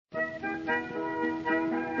Hello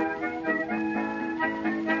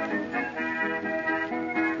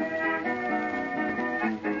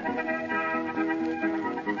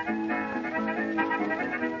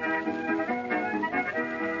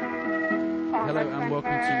and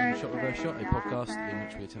welcome to Shot Reverse Shot, a podcast in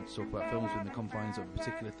which we attempt to talk about films within the confines of a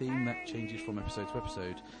particular theme that changes from episode to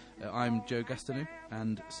episode. I'm Joe Gastineau,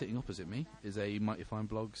 and sitting opposite me is a Mighty Fine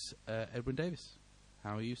Blog's Edwin Davis.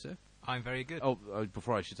 How are you, sir? I'm very good.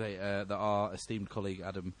 Before I should say that our esteemed colleague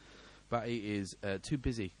Adam Batty is too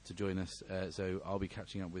busy to join us, so I'll be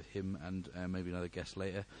catching up with him and maybe another guest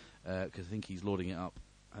later, because I think he's lording it up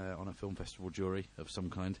on a film festival jury of some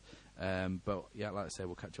kind. But yeah, like I say,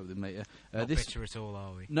 we'll catch up with him later. Not bitter at all,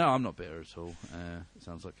 are we? No, I'm not bitter at all. It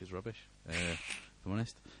sounds like it's rubbish, if I'm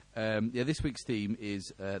honest. This week's theme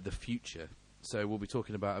is the future. So we'll be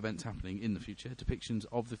talking about events happening in the future, depictions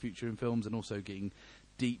of the future in films, and also getting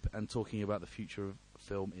deep and talking about the future of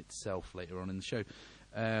film itself later on in the show.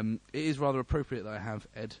 It is rather appropriate that I have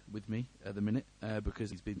Ed with me at the minute,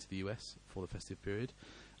 because he's been to the US for the festive period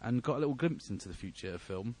and got a little glimpse into the future of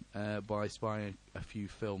film by spying a few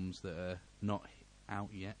films that are not out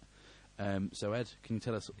yet. So Ed, can you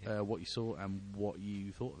tell us what you saw and what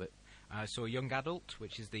you thought of it? I saw Young Adult,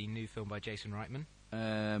 which is the new film by Jason Reitman.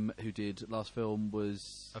 Who did last film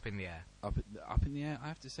was Up in the Air. Up in the Air. I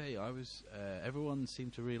have to say, I was everyone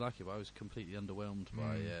seemed to really like it, but I was completely underwhelmed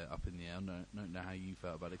by Up in the Air. I don't know how you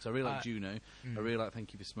felt about it, because I really like Juno. I really like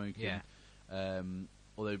Thank You for Smoking. Yeah.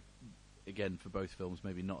 Although, again, for both films,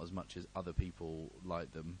 maybe not as much as other people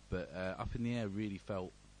like them, but Up in the Air really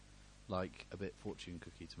felt like a bit fortune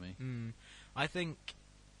cookie to me. I think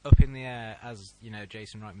Up in the Air, as you know,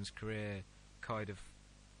 Jason Reitman's career kind of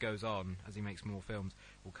goes on as he makes more films,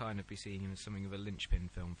 we'll kind of be seeing him as something of a linchpin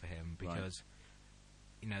film for him, because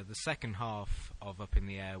you know, the second half of Up in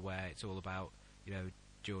the Air, where it's all about, you know,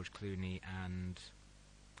 George Clooney and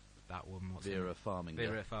that woman, Vera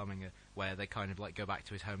Farmiga, where they kind of like go back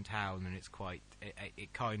to his hometown, and it's quite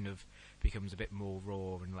it kind of becomes a bit more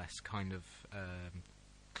raw and less kind of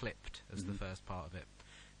clipped as the first part of it,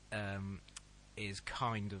 is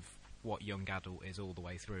kind of what Young Adult is all the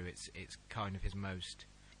way through. It's kind of his most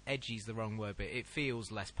edgy is the wrong word, but it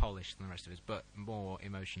feels less polished than the rest of his, but more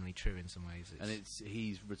emotionally true in some ways. And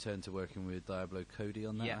he's returned to working with Diablo Cody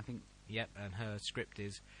on that, I think. Yep, and her script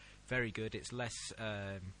is very good. It's less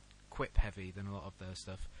quip heavy than a lot of their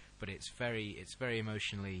stuff, but it's very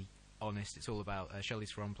emotionally honest. It's all about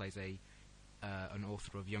Charlize Theron plays an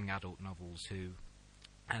author of young adult novels who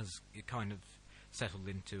has kind of settled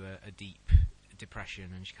into a deep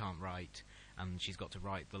depression, and she can't write, and she's got to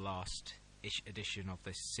write the last edition of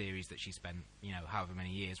this series that she spent, you know, however many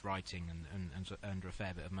years writing and earned her a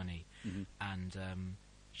fair bit of money. And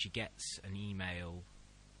she gets an email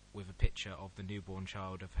with a picture of the newborn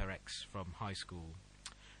child of her ex from high school,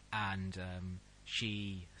 and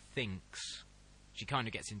she kind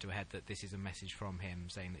of gets into her head that this is a message from him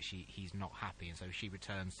saying that he's not happy, and so she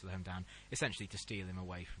returns to the hometown essentially to steal him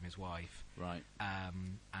away from his wife. Right.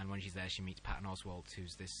 And when she's there, she meets Patton Oswalt,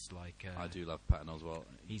 who's this like I do love Patton Oswalt.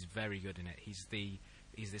 He's very good in it. He's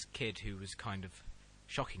this kid who was kind of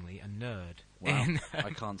shockingly a nerd. Wow.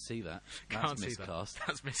 I can't see that. That's miscast.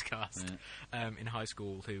 That's miscast. Yeah. In high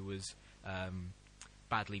school, who was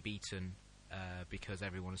badly beaten because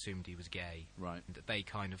everyone assumed he was gay. Right. And they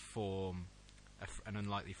kind of form an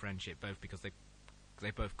unlikely friendship, both because they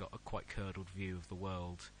both got a quite curdled view of the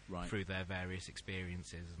world through their various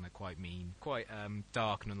experiences, and they're quite mean, quite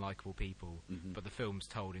dark and unlikable people. But the film's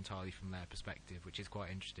told entirely from their perspective, which is quite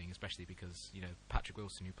interesting, especially because, you know, Patrick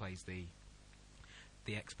Wilson, who plays the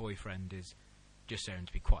ex-boyfriend, is just shown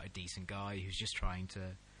to be quite a decent guy who's just trying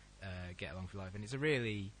to get along with life. And it's a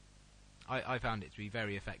really, I found it to be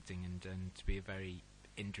very affecting and to be a very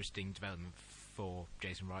interesting development for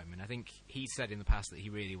Jason Reitman. I think he said in the past that he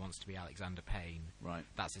really wants to be Alexander Payne. Right.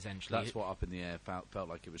 That's essentially... That's what Up in the Air felt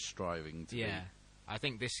like it was striving to be. Yeah. I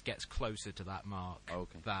think this gets closer to that mark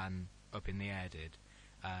than Up in the Air did.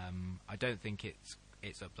 I don't think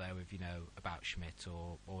it's up there with, you know, About Schmidt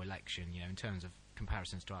or Election, you know, in terms of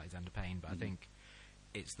comparisons to Alexander Payne, but I think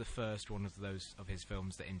it's the first one of those of his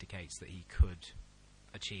films that indicates that he could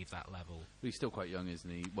achieve that level. Well, he's still quite young, isn't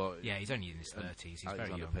he? Well, yeah, he's only in his 30s. He's Alexander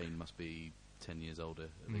very young. Payne must be 10 years older,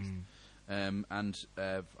 at least. And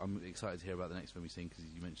I'm excited to hear about the next film you've seen, because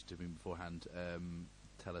you mentioned to me beforehand.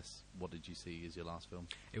 Tell us, what did you see as your last film?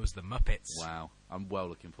 It was The Muppets. Wow. I'm well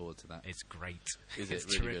looking forward to that. It's great. Is it's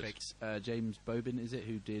it really terrific. Good? James Bobin, is it,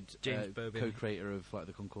 who did co-creator of Flight of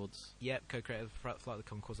the Conchords? Yep, co-creator of Flight of the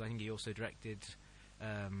Conchords. I think he also directed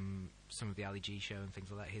some of the Ali G show and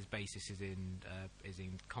things like that. His basis is in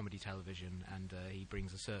comedy television, and he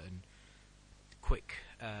brings a certain quick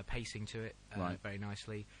pacing to it, Right. very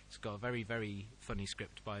nicely. It's got a very, very funny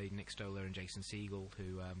script by Nick Stoller and Jason Segel,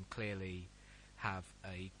 who clearly have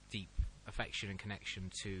a deep affection and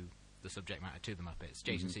connection to the subject matter, to the Muppets.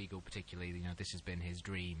 Jason Segel particularly, this has been his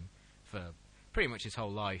dream for pretty much his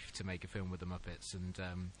whole life, to make a film with the Muppets.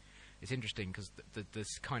 And it's interesting because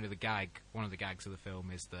this kind of the gag, one of the gags of the film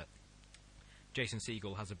is that Jason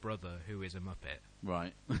Segel has a brother who is a Muppet.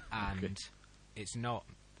 Right. And Okay. it's not,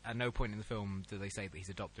 at no point in the film do they say that he's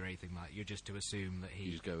adopted or anything like that. You're just to assume that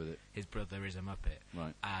You just go with it. his brother is a Muppet.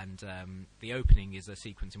 Right. And the opening is a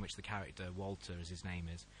sequence in which the character Walter, as his name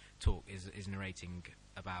is, is narrating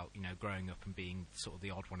about growing up and being sort of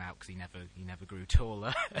the odd one out because he never grew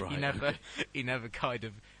taller. Right, he never kind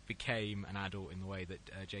of became an adult in the way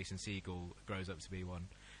that Jason Segel grows up to be one.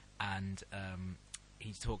 And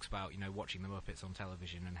he talks about watching the Muppets on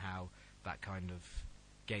television and how that kind of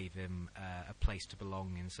gave him a place to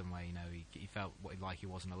belong in some way. He felt like he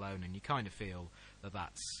wasn't alone, and you kind of feel that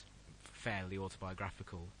that's fairly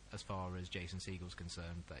autobiographical as far as Jason Segel's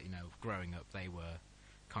concerned. That growing up, they were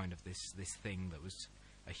kind of this thing that was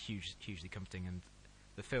a hugely comforting, and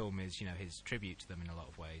the film is his tribute to them in a lot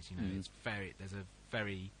of ways. There's a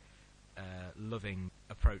very loving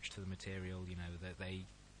approach to the material. That they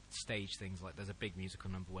stage things like, there's a big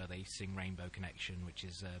musical number where they sing Rainbow Connection, which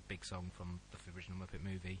is a big song from the original Muppet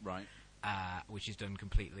movie, Right. which is done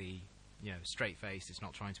completely straight-faced. It's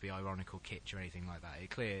not trying to be ironic or kitsch or anything like that.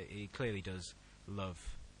 He clearly does love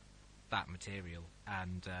that material,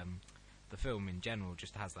 and the film in general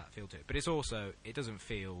just has that feel to it. But it's also, it doesn't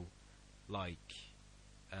feel like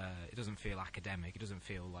it doesn't feel academic. It doesn't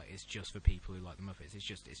feel like it's just for people who like the Muppets.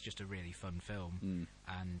 It's just a really fun film,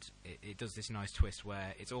 and it does this nice twist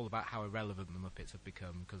where it's all about how irrelevant the Muppets have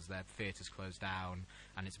become because their theatre's closed down,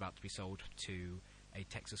 and it's about to be sold to a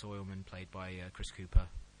Texas oilman played by Chris Cooper,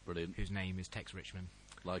 Brilliant. whose name is Tex Richman,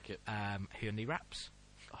 Like it. who only raps.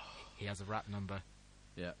 He has a rap number.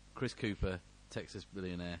 Yeah. Chris Cooper, Texas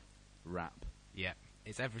billionaire, rap. Yeah,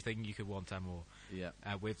 it's everything you could want and more. Yeah.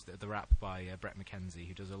 With the rap by Brett McKenzie,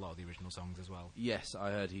 who does a lot of the original songs as well. Yes,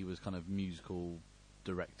 I heard he was kind of musical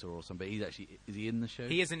director or something. He's actually, is he in the show?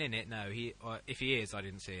 He isn't in it, no. If he is, I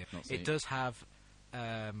didn't see it. Not seen It it. does have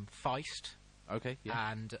Feist Okay.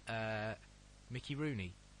 Yeah. and Mickey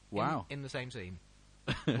Rooney Wow. in the same scene,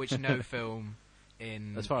 which no film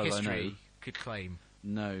in As far as I history know. could claim.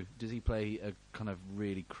 No. Does he play a kind of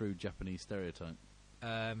really crude Japanese stereotype?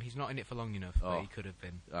 He's not in it for long enough, Oh. but he could have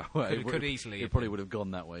been. Well, Could easily It have probably been. would have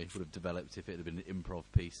gone that way. Would have developed if it had been an improv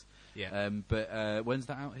piece. Yeah. But when's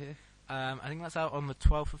that out here? I think that's out on the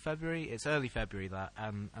 12th of February. It's early February, that,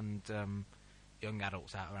 and young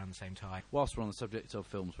adults out around the same time. Whilst we're on the subject of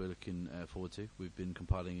films we're looking forward to, we've been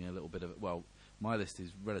compiling a little bit of... Well, my list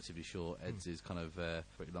is relatively short. Ed's is kind of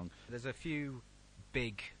pretty long. There's a few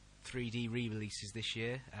big 3D re-releases this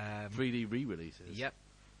year. 3D re-releases? Yep.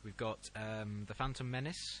 We've got The Phantom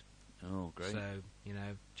Menace. Oh, great. So,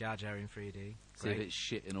 Jar Jar in 3D. See Great. if it's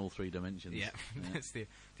shit in all three dimensions. Yeah, that's the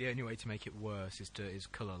only way to make it worse is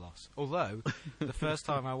colour loss. Although, the first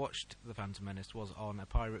time I watched The Phantom Menace was on a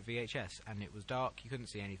pirate VHS, and it was dark, you couldn't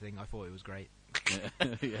see anything, I thought it was great.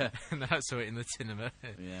 Yeah. And then I saw it in the cinema.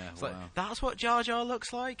 Yeah, It's wow. like, that's what Jar Jar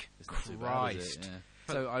looks like? It's not too bad, is Christ. it?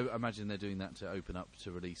 Yeah. So I imagine they're doing that to open up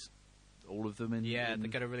to release all of them in... Yeah, in they're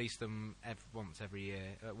going to release them once every year,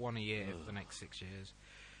 one a year for the next 6 years.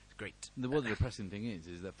 It's great. The depressing thing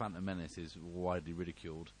is that Phantom Menace is widely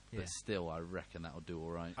ridiculed, but Yeah. still, I reckon that'll do all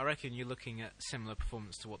right. I reckon you're looking at similar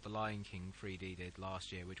performance to what The Lion King 3D did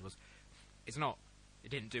last year, which was... It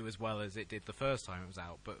didn't do as well as it did the first time it was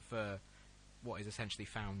out, but for what is essentially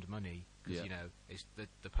found money, because, Yeah. it's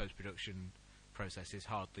the post-production process is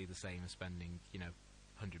hardly the same as spending,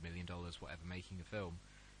 $100 million, whatever, making a film.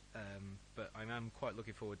 But I'm quite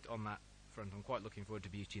looking forward, on that front, I'm quite looking forward to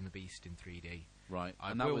Beauty and the Beast in 3D. Right,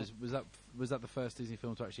 I and that will- was that the first Disney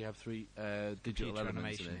film to actually have three digital Computer elements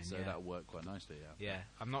animation in it? in, So yeah. that'll work quite nicely. Yeah. Yeah,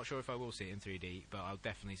 I'm not sure if I will see it in 3D, but I'll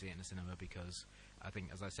definitely see it in the cinema because I think,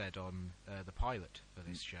 as I said on the pilot for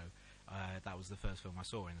this show, that was the first film I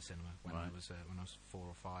saw in the cinema when I Right. was 4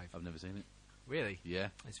 or 5. I've never seen it. Really? Yeah.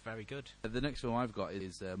 It's very good. The next film I've got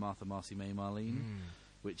is Martha, Marcy, May, Marlene,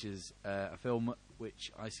 which is a film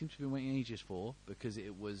which I seem to have been waiting ages for because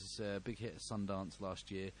it was a big hit at Sundance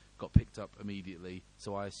last year, got picked up immediately,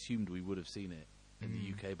 so I assumed we would have seen it in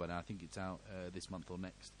the UK by now. I think it's out this month or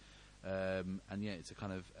next. And yeah, it's a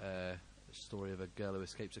kind of story of a girl who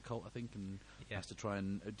escapes a cult, I think, and Yeah. has to try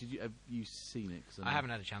and... have you seen it? 'Cause I haven't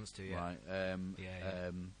had a chance to yet. Right.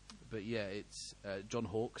 Yeah. But yeah, it's John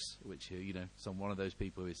Hawkes, which one of those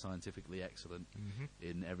people who is scientifically excellent Mhm.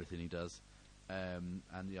 in everything he does.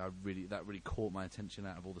 and yeah, that really caught my attention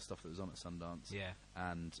out of all the stuff that was on at Sundance. Yeah.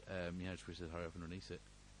 And just wish they'd hurry up and release it.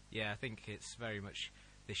 Yeah, I think it's very much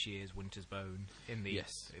this year's Winter's Bone in the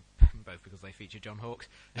Yes. both because they feature John Hawkes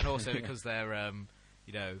and also because they're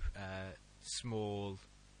small,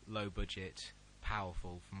 low budget,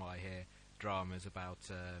 powerful, from what I hear, dramas about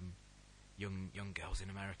young girls in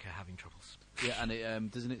America having troubles. Yeah, and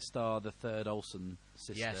it doesn't it star the third Olsen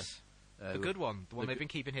sister? Yes, the good one, the one they've been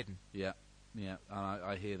keeping hidden. Yeah, and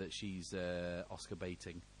I hear that she's Oscar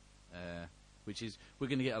baiting, which is we're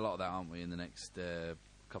going to get a lot of that, aren't we, in the next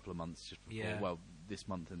couple of months? Just before, Yeah. Well, this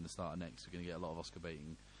month and the start of next, we're going to get a lot of Oscar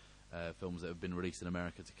baiting films that have been released in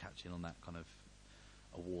America to catch in on that kind of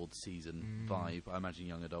award season vibe. I imagine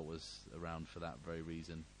Young Adult was around for that very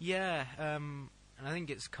reason. Yeah, and I think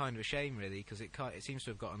it's kind of a shame, really, because it seems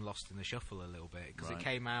to have gotten lost in the shuffle a little bit, because Right. it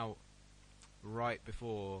came out right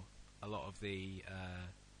before a lot of the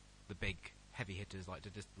big heavy hitters like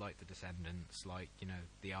the Descendants, like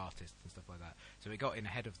the Artists and stuff like that. So it got in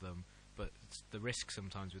ahead of them. But the risk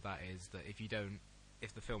sometimes with that is that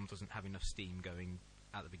if the film doesn't have enough steam going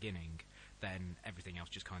at the beginning, then everything else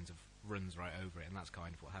just kind of runs right over it, and that's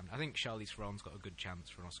kind of what happened. I think Charlize Theron's got a good chance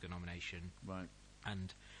for an Oscar nomination. Right.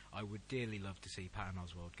 And I would dearly love to see Patton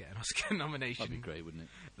Oswalt get an Oscar nomination. That'd be great, wouldn't it?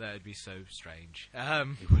 That would be so strange.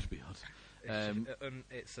 It would be odd.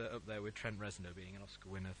 It's up there with Trent Reznor being an Oscar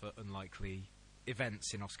winner for unlikely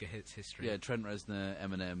events in Oscar history. Yeah, Trent Reznor,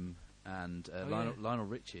 Eminem, and Lionel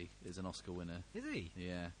Richie is an Oscar winner. Is he?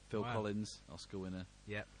 Yeah. Phil Wow. Collins, Oscar winner.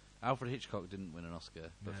 Yep. Alfred Hitchcock didn't win an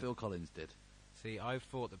Oscar, but No. Phil Collins did. See, I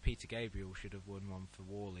thought that Peter Gabriel should have won one for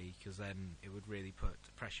WALL-E, because then it would really put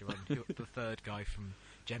pressure on the third guy from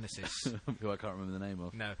Genesis. Who I can't remember the name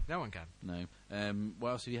of. No one can. No. What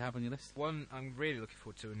else do you have on your list? One I'm really looking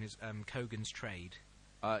forward to is Kogan's Trade,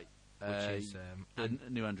 Which which is the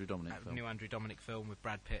new Andrew Dominic film. new Andrew Dominic film with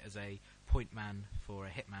Brad Pitt as a point man for a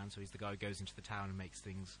hitman. So he's the guy who goes into the town and makes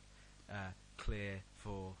things clear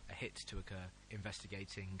for a hit to occur,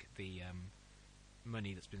 investigating the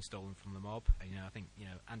money that's been stolen from the mob. And, I think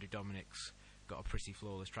Andrew Dominic's got a pretty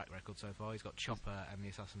flawless track record so far. He's got Chopper and the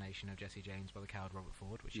assassination of Jesse James by the coward Robert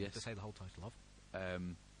Ford, which is to say the whole title of.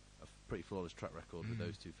 A pretty flawless track record with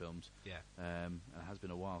those two films. Yeah. It has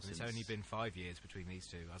been a while And since. it's only been 5 years between these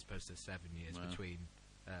two, as opposed to 7 years Wow. between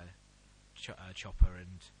Chopper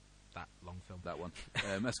and that long film. that one.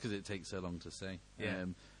 That's because it takes so long to say. Yeah.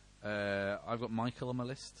 I've got Michael on my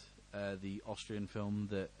list, the Austrian film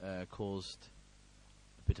that caused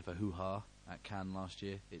a bit of a hoo-ha at Cannes last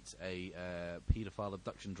year. It's a paedophile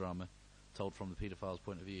abduction drama told from the paedophile's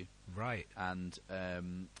point of view. Right. And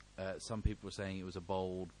some people were saying it was a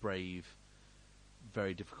bold, brave,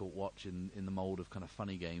 very difficult watch in the mould of kind of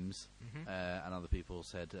funny games. And other people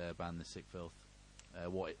said, ban this sick filth.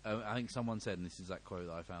 I think someone said, and this is that quote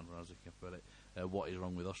that I found when I was looking up about it, what is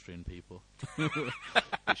wrong with Austrian people?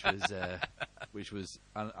 which was,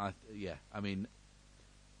 I mean,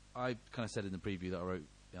 I kind of said in the preview that I wrote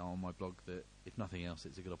on my blog that if nothing else,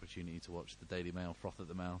 it's a good opportunity to watch the Daily Mail froth at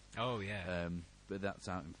the mouth. Oh, yeah. But that's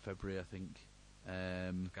out in February, I think.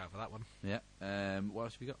 Look out for that one. Yeah. What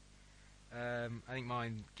else have you got? I think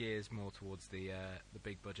mine gears more towards the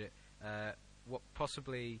big budget. What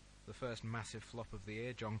possibly the first massive flop of the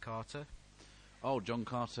year, John Carter. Oh, John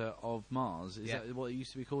Carter of Mars. Is that what it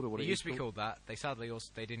used to be called? Or what It used to be called that. They sadly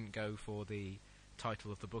they didn't go for the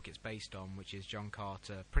title of the book it's based on, which is John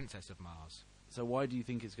Carter, Princess of Mars. So why do you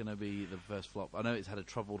think it's going to be the first flop? I know it's had a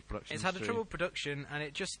troubled production. It's had a troubled production,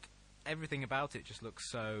 and everything about it just looks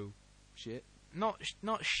so shit. Not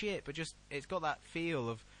shit, but just it's got that feel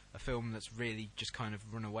of a film that's really just kind of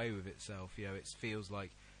run away with itself. It feels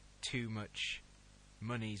like too much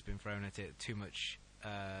money's been thrown at it. Too much.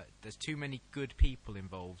 There's too many good people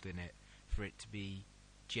involved in it for it to be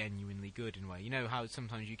genuinely good in a way. You know how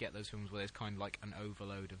sometimes you get those films where there's kind of like an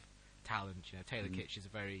overload of talent. Taylor Kitsch is a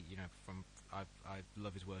very I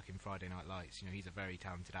love his work in Friday Night Lights. He's a very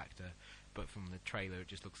talented actor, but from the trailer it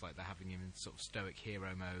just looks like they're having him in sort of stoic hero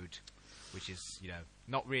mode, which is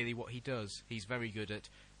not really what he does. He's very good at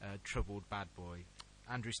troubled bad boy.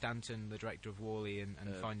 Andrew Stanton, the director of WALL-E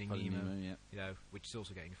and Finding Nemo, which is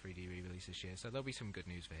also getting a 3D re-release this year, so there'll be some good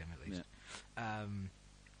news for him at least. Yeah.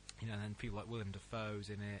 And then people like Willem Dafoe's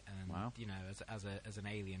in it, and wow. As an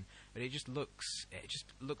alien, but it just looks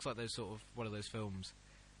like those sort of one of those films,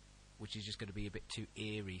 which is just going to be a bit too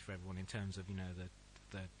eerie for everyone in terms of the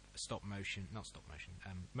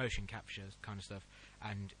motion capture kind of stuff,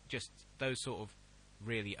 and just those sort of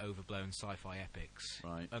really overblown sci-fi epics.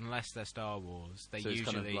 Right. Unless they're Star Wars, they so usually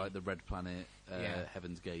it's kind of like the Red Planet,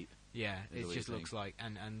 Heaven's Gate. Yeah, it just looks like,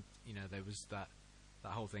 and there was that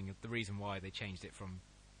that whole thing. The reason why they changed it from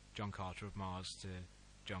John Carter of Mars to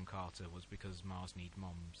John Carter was because Mars Need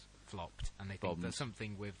Moms flopped, and they think that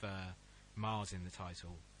something with Mars in the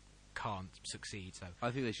title can't succeed. So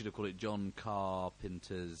I think they should have called it John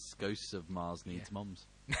Carpenter's Ghosts of Mars Needs Moms.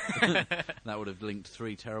 That would have linked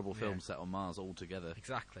 3 terrible films set on Mars all together.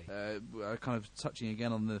 Exactly. Kind of touching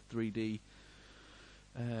again on the 3D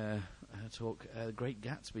talk. Great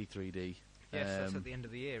Gatsby 3D. Yes, that's at the end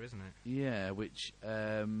of the year, isn't it? Yeah, which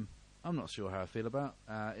I'm not sure how I feel about.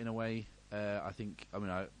 In a way, I think. I mean,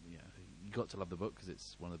 you got to love the book because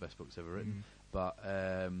it's one of the best books ever written. But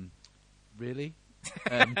really.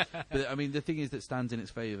 But I mean, the thing is that stands in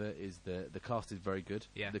its favour is the cast is very good.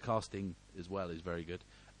 Yeah. The casting as well is very good,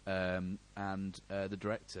 and the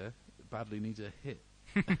director badly needs a hit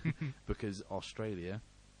because Australia.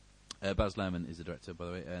 Baz Luhrmann is the director, by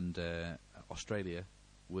the way, and Australia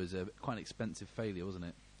was quite an expensive failure, wasn't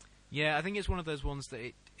it? Yeah, I think it's one of those ones that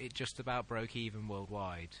it just about broke even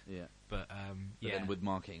worldwide. Yeah. But then with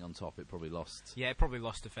marketing on top, it probably lost. Yeah, it probably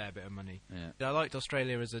lost a fair bit of money. Yeah. I liked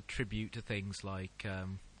Australia as a tribute to things like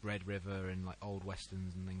Red River and like old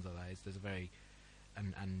westerns and things like that. There's a very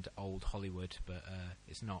and old Hollywood, but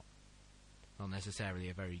it's not necessarily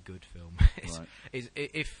a very good film.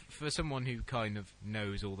 If for someone who kind of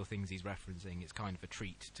knows all the things he's referencing, it's kind of a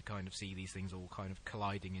treat to kind of see these things all kind of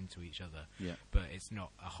colliding into each other. Yeah. But it's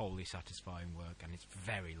not a wholly satisfying work, and it's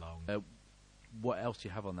very long. What else do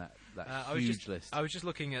you have on that huge list? I was just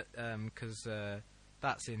looking at because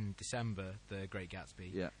that's in December, The Great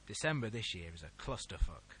Gatsby. Yeah. December this year is a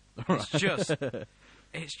clusterfuck. Right.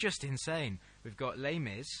 It's just insane. We've got Les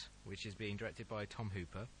Mis, which is being directed by Tom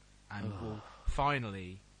Hooper, and we'll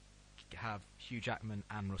finally have Hugh Jackman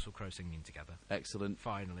and Russell Crowe singing together. Excellent.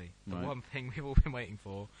 Finally. The Right. one thing we've all been waiting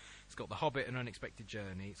for. It's got The Hobbit, An Unexpected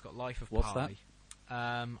Journey. It's got Life of Pi. What's that?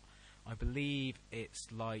 I believe it's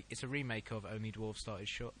a remake of Only Dwarves Started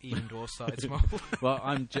Short, Even Dwarves Started Small. Well,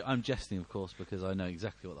 I'm jesting, of course, because I know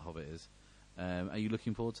exactly what The Hobbit is. Are you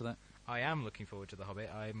looking forward to that? I am looking forward to The Hobbit.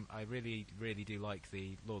 I really, really do like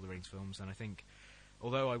the Lord of the Rings films, and I think,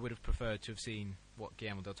 although I would have preferred to have seen what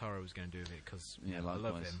Guillermo del Toro was going to do with it, because I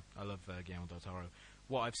love him. I love Guillermo del Toro.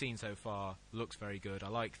 What I've seen so far looks very good. I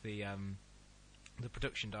like the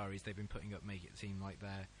production diaries they've been putting up, make it seem like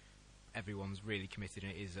everyone's really committed,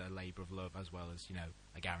 and it is a labour of love as well as,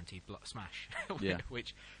 a guaranteed smash,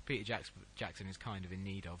 which Peter Jackson is kind of in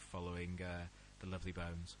need of following The Lovely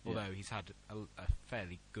Bones. Although he's had a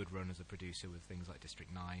fairly good run as a producer with things like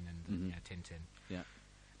District 9 and Tintin. Yeah.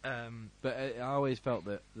 But I always felt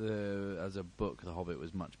that as a book, The Hobbit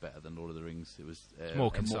was much better than Lord of the Rings. It was more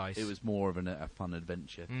concise. It was more of a fun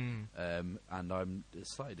adventure. And I'm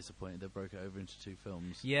slightly disappointed they broke it over into 2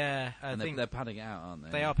 films. Yeah, I and think they're padding it out, aren't they?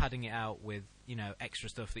 They are padding it out with extra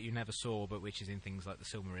stuff that you never saw, but which is in things like the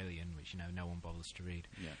Silmarillion, which no one bothers to read.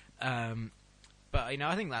 Yeah. But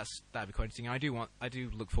I think that'd be quite interesting. I do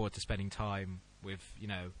look forward to spending time with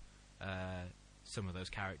some of those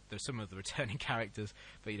characters, some of the returning characters,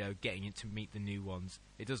 but getting to meet the new ones.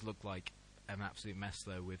 It does look like an absolute mess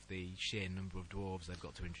though, with the sheer number of dwarves they've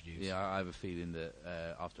got to introduce. Yeah, I have a feeling that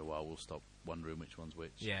after a while we'll stop wondering which one's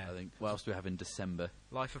which. Yeah. I think. What else do we have in December?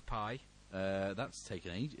 Life of Pi. That's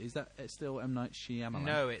taken age. Is that still M. Night Shyamalan?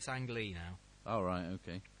 No, it's Ang Lee now. Oh right,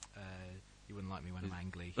 okay. You wouldn't like me when I'm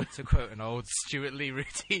Ang Lee, to quote an old Stuart Lee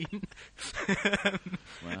routine.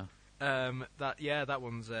 Wow. That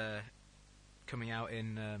one's coming out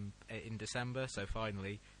in December. So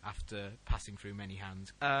finally, after passing through many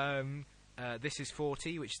hands, This Is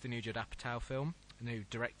 40, which is the new Judd Apatow film, new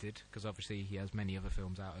directed, because obviously he has many other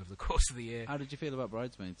films out over the course of the year. How did you feel about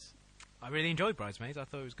Bridesmaids? I really enjoyed Bridesmaids. I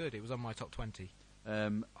thought it was good. It was on my top 20.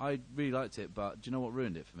 I really liked it, but do you know what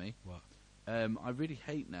ruined it for me? What? I really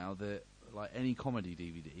hate now that any comedy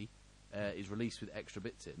DVD is released with extra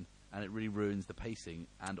bits in, and it really ruins the pacing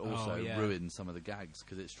and also ruins some of the gags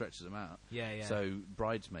because it stretches them out. Yeah. So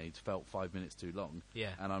Bridesmaids felt 5 minutes too long.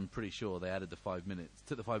 Yeah. And I'm pretty sure they added the 5 minutes,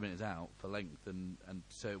 took the 5 minutes out for length, and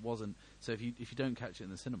so it wasn't. So if you don't catch it in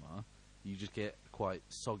the cinema, you just get a quite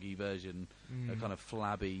soggy version, a kind of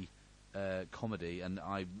flabby comedy, and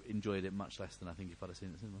I enjoyed it much less than I think if I'd have seen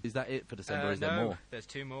it in the cinema. Is that it for December? Or is there more? There's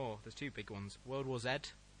 2 more. There's 2 big ones. World War Z.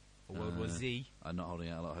 Or World War Z. I'm not holding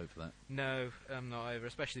out a lot of hope for that. No, I'm not either,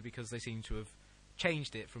 especially because they seem to have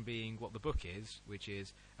changed it from being what the book is, which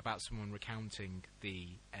is about someone recounting the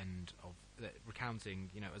end of... recounting,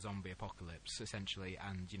 a zombie apocalypse, essentially,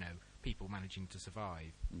 and, people managing to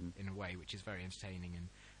survive in a way which is very entertaining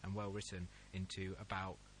and well written, into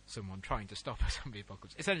about someone trying to stop a zombie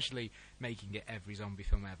apocalypse. Essentially making it every zombie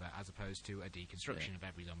film ever, as opposed to a deconstruction of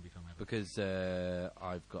every zombie film ever. Because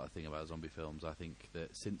I've got a thing about zombie films. I think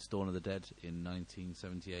that since Dawn of the Dead in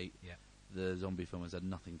 1978, the zombie film has had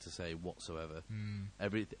nothing to say whatsoever.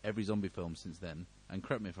 Every zombie film since then, and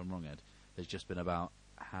correct me if I'm wrong, Ed, there's just been about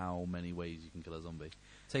how many ways you can kill a zombie.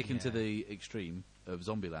 Taken to the extreme of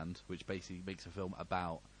Zombieland, which basically makes a film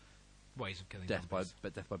about ways of killing death zombies.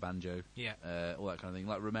 death by banjo, all that kind of thing.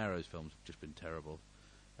 Like Romero's films have just been terrible,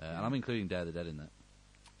 and I'm including Day of the Dead in that.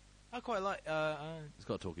 I quite like. It's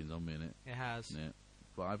got a talking zombie in it. It has. Yeah,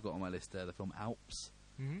 but I've got on my list the film Alps.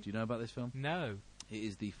 Mm-hmm. Do you know about this film? No. It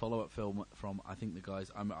is the follow-up film from, I think, the guys...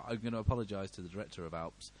 I'm going to apologise to the director of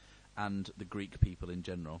Alps and the Greek people in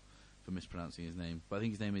general for mispronouncing his name. But I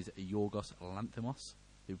think his name is Yorgos Lanthimos,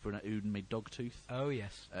 who made Dogtooth. Oh,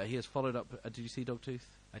 yes. He has followed up... did you see Dogtooth?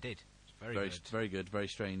 I did. It's very good. Very good, very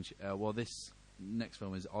strange. Well, this next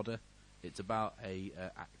film is odder. It's about a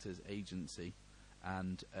actors' agency,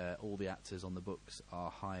 and all the actors on the books are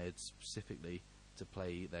hired specifically to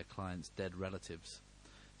play their clients' dead relatives.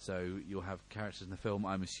 So you'll have characters in the film,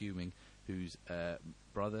 I'm assuming, whose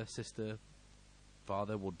brother, sister,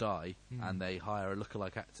 father will die, and they hire a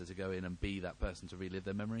lookalike actor to go in and be that person to relive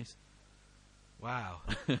their memories. Wow.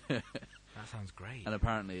 That sounds great. And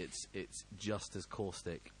apparently it's just as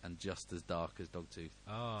caustic and just as dark as Dogtooth.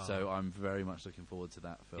 Oh. So I'm very much looking forward to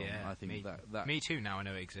that film. Yeah, I think that me too, now I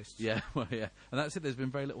know it exists. Yeah, well, yeah. And that's it. There's been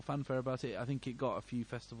very little fanfare about it. I think it got a few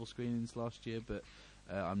festival screenings last year, but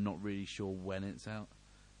I'm not really sure when it's out.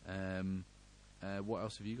 What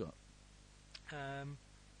else have you got?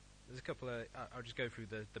 There's a couple of... I'll just go through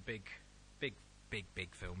the big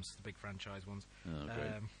films, the big franchise ones. Oh,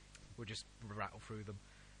 great. We'll just rattle through them.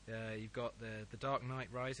 You've got the Dark Knight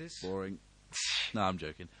Rises. Boring. No, I'm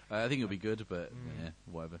joking. I think it'll be good, but yeah,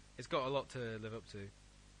 whatever. It's got a lot to live up to,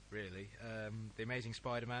 really. The Amazing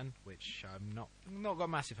Spider-Man, which I'm not got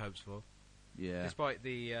massive hopes for. Yeah. Despite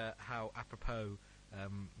the how apropos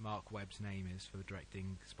Mark Webb's name is for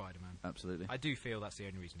directing Spider-Man. Absolutely. I do feel that's the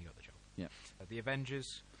only reason he got the job. Yeah. The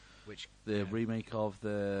Avengers, which... The remake of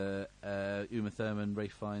the Uma Thurman,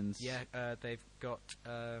 Ralph Fiennes. Yeah, they've got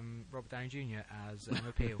Robert Downey Jr. as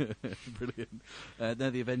Emma Peel. Brilliant. No,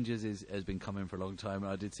 the Avengers has been coming for a long time.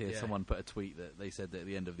 I did see someone put a tweet that they said that at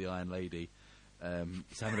the end of the Iron Lady,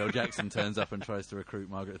 Samuel L. Jackson turns up and tries to recruit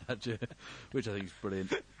Margaret Thatcher, which I think is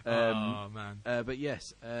brilliant. Oh, man. But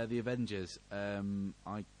yes, the Avengers, I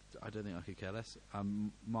don't think I could care less.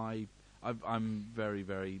 I'm very,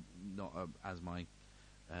 very not as my...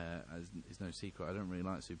 as is no secret, I don't really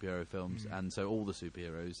like superhero films, and so all the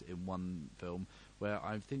superheroes in one film, where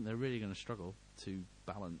I think they're really going to struggle to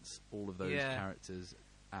balance all of those characters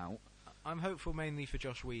out. I'm hopeful mainly for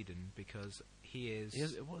Joss Whedon, because he is...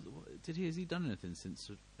 Has he done anything since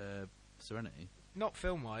Serenity? Not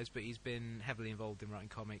film-wise, but he's been heavily involved in writing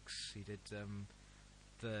comics. He did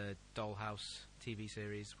the Dollhouse TV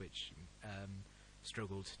series, which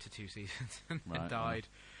struggled to 2 seasons and died.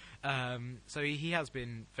 So he has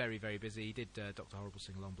been very, very busy. He did Dr. Horrible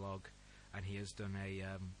sing-along blog, and he has done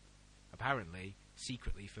apparently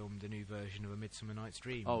secretly filmed a new version of A Midsummer Night's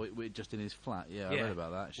Dream. Oh, just in his flat. Yeah, I read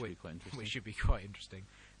about that. It should be quite interesting. Which should be quite interesting.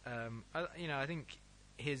 I think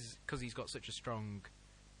because he's got such a strong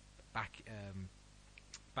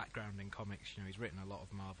background in comics. He's written a lot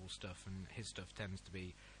of Marvel stuff, and his stuff tends to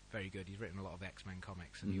be very good. He's written a lot of X-Men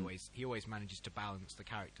comics, and he always manages to balance the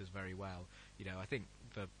characters very well. I think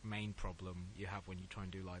the main problem you have when you try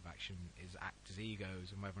and do live action is actors'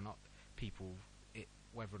 egos, and whether or not people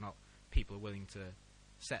are willing to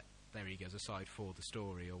set their egos aside for the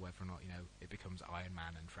story, or whether or not it becomes Iron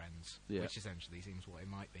Man and Friends, which essentially seems what it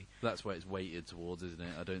might be. That's where it's weighted towards, isn't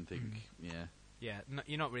it? I don't think. Yeah,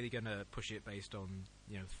 you're not really going to push it based on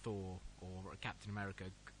Thor or Captain America.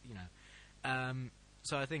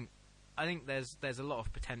 So I think there's a lot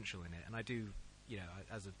of potential in it, and I do,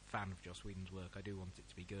 as a fan of Joss Whedon's work, I do want it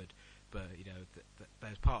to be good. But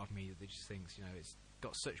there's part of me that just thinks, it's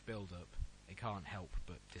got such build-up, it can't help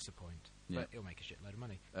but disappoint. But it'll make a shitload of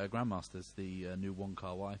money. Grandmasters, the new Wong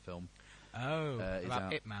Kar-wai film. Oh,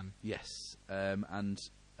 about Ip Man. Yes, and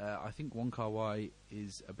I think Wong Kar-wai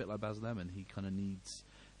is a bit like Baz Luhrmann. He kind of needs...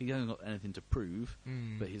 He hasn't got anything to prove,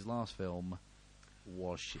 but his last film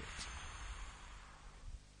was shit.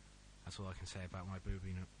 That's all I can say about my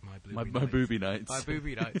booby nights. My booby nights. My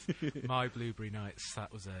booby nights. My blueberry nights.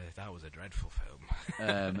 That was a dreadful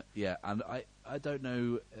film. Yeah, and I don't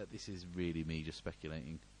know. This is really me just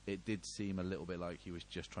speculating. It did seem a little bit like he was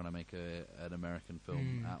just trying to make an American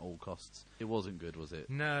film at all costs. It wasn't good, was it?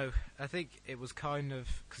 No, I think it was kind of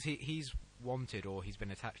because he's wanted, or he's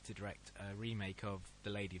been attached to direct a remake of The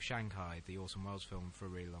Lady of Shanghai, the Orson Welles film, for a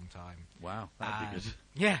really long time. Wow, that'd be good.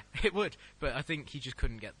 Yeah, it would. But I think he just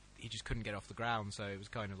couldn't get off the ground. So it was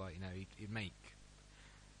kind of like, he'd make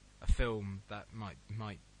a film that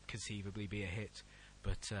might conceivably be a hit,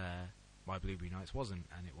 but My Blueberry Nights wasn't,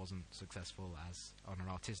 and it wasn't successful as on an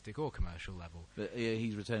artistic or commercial level. But yeah,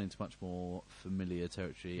 he's returning to much more familiar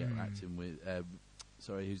territory, acting with.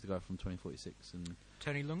 Who's the guy from 2046 and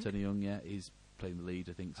Tony Leung? Tony Leung, yeah, he's playing the lead,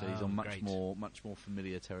 I think. So he's on much more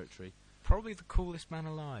familiar territory. Probably the coolest man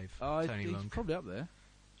alive. Tony Leung. He's probably up there.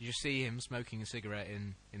 You just see him smoking a cigarette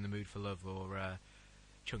in The Mood for Love or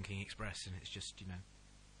Chungking Express, and it's just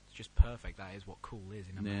it's just perfect. That is what cool is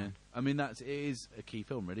in a man. I mean, it is a key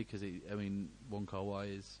film, really, because Wong Kar-wai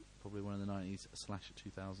is probably one of the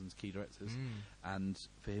 90s/2000s key directors, and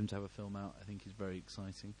for him to have a film out, I think is very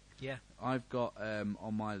exciting. Yeah. I've got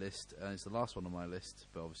on my list, it's the last one on my list,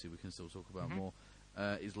 but obviously we can still talk about more,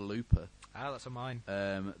 is Looper. Ah, that's on mine.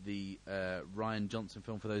 The Rian Johnson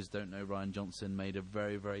film. For those who don't know, Rian Johnson made a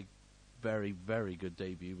very, very, very, very good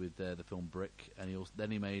debut with the film Brick, and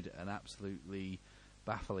then he made an absolutely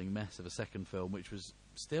baffling mess of a second film, which was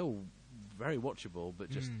still very watchable,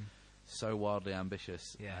 but just so wildly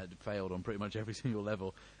ambitious. It failed on pretty much every single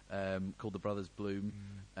level, called The Brothers Bloom.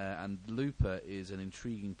 And Looper is an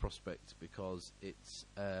intriguing prospect because it's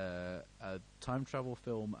a time travel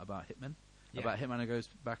film about hitmen. About a hitman who goes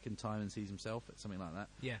back in time and sees himself, something like that.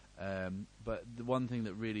 Yeah. But the one thing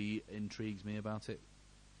that really intrigues me about it,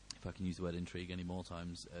 if I can use the word intrigue any more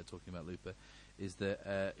times talking about Looper, is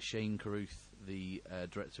that Shane Carruth, the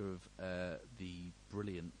director of the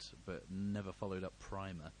brilliant but never followed up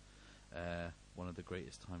Primer, one of the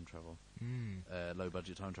greatest time travel,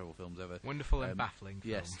 low-budget time travel films ever. Wonderful and baffling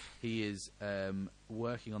film. Yes, he is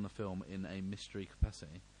working on the film in a mystery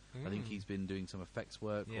capacity. I think he's been doing some effects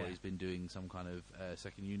work, or he's been doing some kind of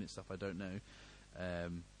second unit stuff, I don't know.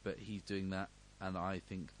 But he's doing that, and I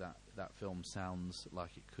think that film sounds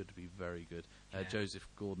like it could be very good. Joseph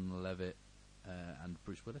Gordon-Levitt and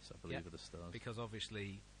Bruce Willis, I believe, are the stars. Because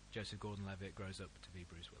obviously Joseph Gordon-Levitt grows up to be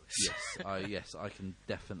Bruce Willis. Yes, I can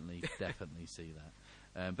definitely see that.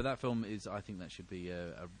 But that film I think that should be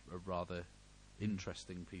a rather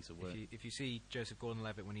interesting piece of work. If you see Joseph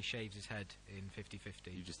Gordon-Levitt when he shaves his head in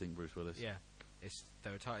 50/50, you just think Bruce Willis. Yeah, it's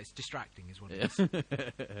distracting, is what it is.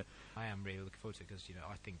 I am really looking forward to it because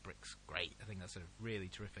I think Brick's great. I think that's a really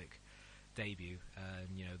terrific debut.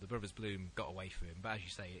 The Brothers Bloom got away from him, but as you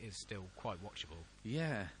say, it is still quite watchable.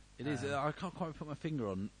 Yeah, it is. I can't quite put my finger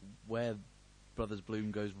on where Brothers Bloom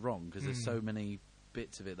goes wrong because there's so many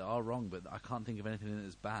bits of it that are wrong, but I can't think of anything in it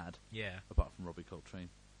that's bad. Yeah, apart from Robbie Coltrane.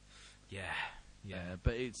 Yeah.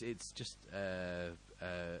 But it's just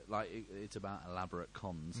it's about elaborate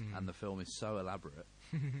cons, and the film is so elaborate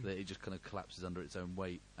that it just kind of collapses under its own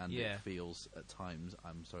weight, and it feels at times,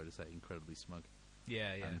 I'm sorry to say, incredibly smug.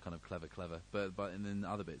 And kind of clever. But and then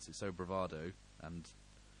other bits, it's so bravado and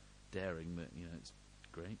daring that it's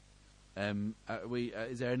great.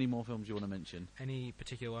 Is there any more films you want to mention? Any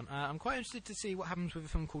particular one? I'm quite interested to see what happens with a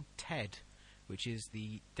film called Ted, which is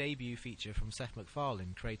the debut feature from Seth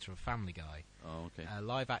MacFarlane, creator of Family Guy. Oh, okay.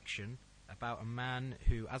 Live action about a man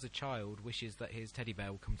who, as a child, wishes that his teddy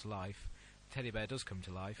bear will come to life. The teddy bear does come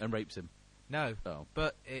to life. And rapes him. No. Oh.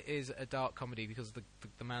 But it is a dark comedy because the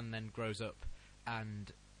man then grows up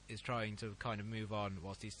and is trying to kind of move on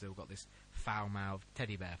whilst he's still got this foul-mouthed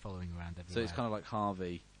teddy bear following around everywhere. So it's kind of like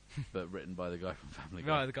Harvey, but written by the guy from Family Guy.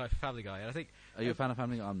 Right, the guy from Family Guy. And I think. Are you a fan of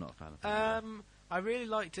Family Guy? I'm not a fan of Family Guy. I really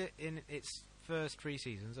liked it in its first 3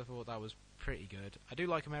 seasons. I thought that was pretty good. I do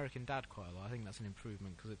like American Dad quite a lot. I think that's an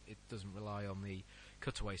improvement because it doesn't rely on the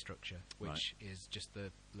cutaway structure, which is just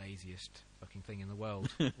the laziest fucking thing in the world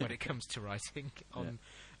when it comes to writing on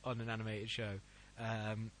an animated show.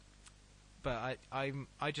 But I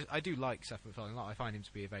do like Seth MacFarlane a lot. I find him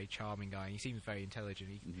to be a very charming guy. He seems very intelligent.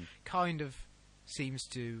 He kind of seems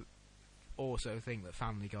to also think that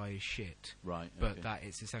Family Guy is shit. Right. But that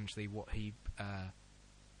it's essentially what he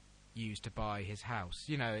used to buy his house.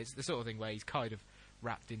 It's the sort of thing where he's kind of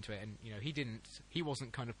wrapped into it, and he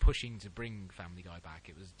wasn't kind of pushing to bring Family Guy back.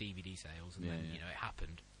 It was DVD sales, and then it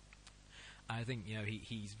happened. I think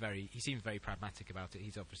he seems very pragmatic about it.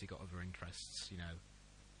 He's obviously got other interests,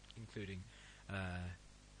 including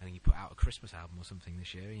I think he put out a Christmas album or something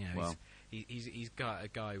this year. He's got a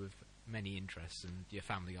guy with many interests, and your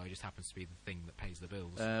Family Guy just happens to be the thing that pays the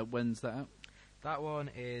bills. When's that out? That one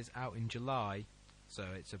is out in July. So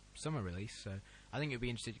it's a summer release. So I think it'd be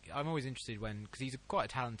interesting. I'm always interested because he's quite a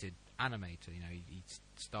talented animator. He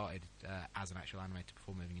started as an actual animator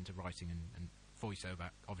before moving into writing, and voiceover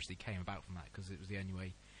obviously came about from that because it was the only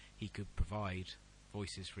way he could provide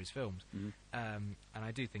voices for his films. And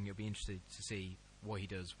I do think it'll be interesting to see what he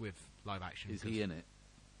does with live action. Is he in it?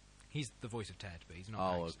 He's the voice of Ted, but he's not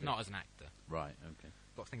Okay. not as an actor. Right, okay.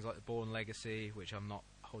 Got things like The Bourne Legacy, which I'm not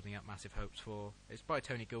holding out massive hopes for. It's by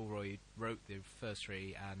Tony Gilroy, wrote the first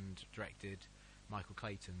three and directed Michael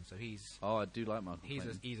Clayton. So he's I do like Michael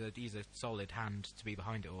Clayton. he's a solid hand to be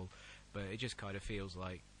behind it all. But it just kind of feels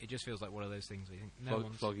like one of those things where you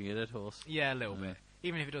think Flogging a dead horse. Yeah, a little bit.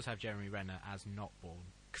 Even if it does have Jeremy Renner as not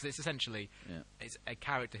Bourne, because it's essentially it's a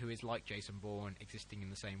character who is like Jason Bourne existing in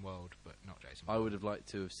the same world, but not Jason Bourne. I would have liked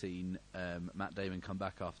to have seen Matt Damon come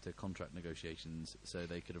back after contract negotiations, so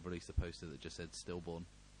they could have released a poster that just said "Stillborn"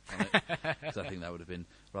 on it, because I think that would have been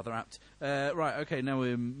rather apt. Right, okay, now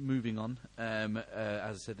we're moving on. As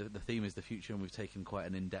I said, the theme is the future, and we've taken quite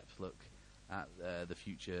an in-depth look at the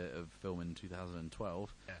future of film in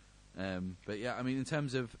 2012. But yeah, I mean, in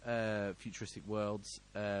terms of futuristic worlds,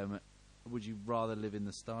 would you rather live in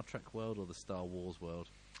the Star Trek world or the Star Wars world?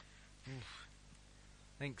 I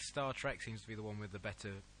think Star Trek seems to be the one with the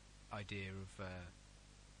better idea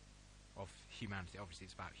of humanity. Obviously,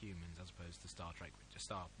 it's about humans as opposed to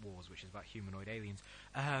Star Wars, which is about humanoid aliens.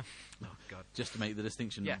 Oh God! Just to make the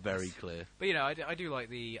distinction very clear. But I do like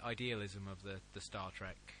the idealism of the Star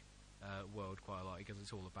Trek world quite a lot, because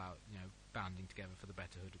it's all about banding together for the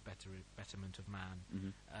betterment of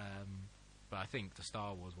man. But I think the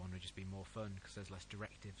Star Wars one would just be more fun because there's less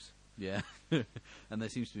directives. Yeah, and there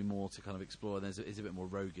seems to be more to kind of explore. It's a bit more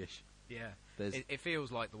roguish. Yeah, it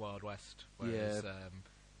feels like the Wild West, whereas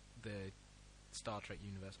the Star Trek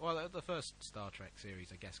universe, well, the first Star Trek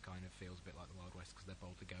series, I guess, kind of feels a bit like the Wild West because they're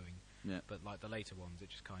bolder going. Yeah. But like the later ones, it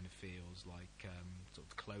just kind of feels like sort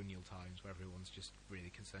of colonial times where everyone's just really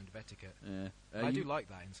concerned with etiquette. Yeah, I do like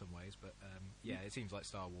that in some ways, but it seems like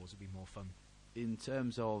Star Wars would be more fun. In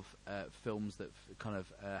terms of films that kind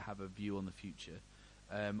of have a view on the future,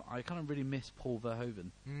 I kind of really miss Paul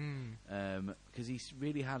Verhoeven because he's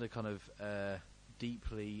really had a kind of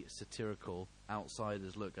deeply satirical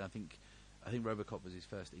outsider's look, and I think RoboCop was his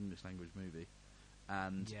first English language movie,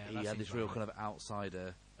 and he had this real kind of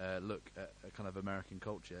outsider look at kind of American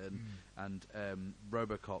culture, and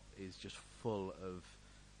RoboCop is just full of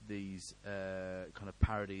these kind of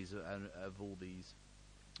parodies of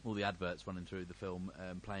all the adverts running through the film,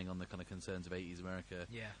 playing on the kind of concerns of 80s America,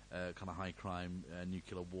 kind of high crime,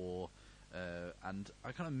 nuclear war, and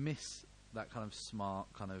I kind of miss that kind of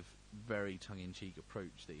smart, kind of very tongue-in-cheek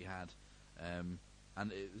approach that he had,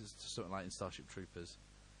 and it was something like in Starship Troopers,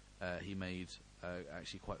 he made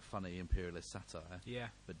actually quite funny imperialist satire,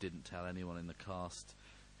 but didn't tell anyone in the cast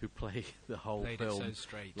who played the whole film it so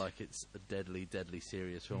straight. Like it's a deadly, deadly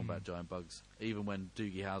serious film about giant bugs. Even when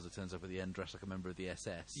Doogie Howser turns up at the end dressed like a member of the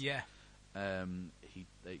SS, you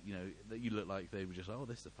look like they were just like, oh,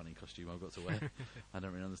 this is a funny costume I've got to wear. I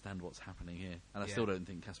don't really understand what's happening here, and I still don't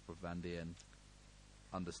think Casper Van Dien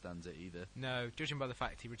understands it either. No, judging by the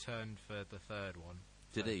fact he returned for the third one.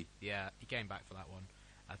 Did he? Yeah, he came back for that one.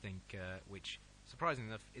 I think, which surprisingly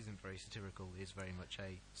enough isn't very satirical. Is very much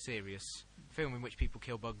a serious film in which people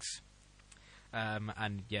kill bugs.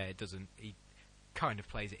 And it doesn't. He kind of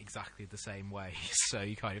plays it exactly the same way, so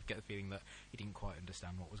you kind of get the feeling that he didn't quite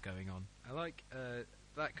understand what was going on. I like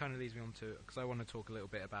that. Kind of leads me on to, because I want to talk a little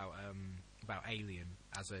bit about Alien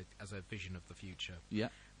as a vision of the future. Yeah.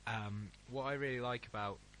 What I really like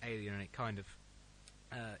about Alien, and it kind of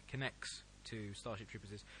connects to Starship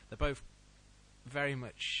Troopers, is they're both very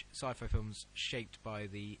much sci-fi films shaped by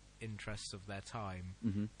the interests of their time.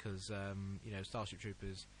 Because Starship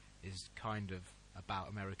Troopers is kind of about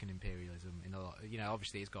American imperialism in a lot.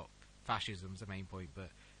 Obviously it's got fascism as the main point, but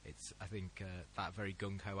I think that very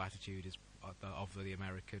gung-ho attitude is of the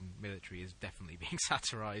American military is definitely being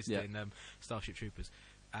satirized in Starship Troopers.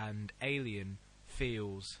 And Alien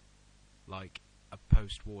feels like a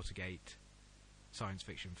post-Watergate science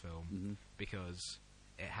fiction film because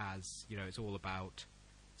it has, it's all about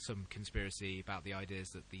some conspiracy about the ideas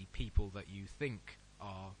that the people that you think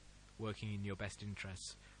are working in your best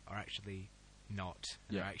interests are actually not.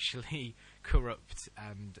 They're actually corrupt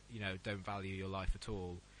and, don't value your life at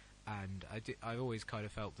all. And I always kind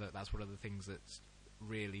of felt that that's one of the things that's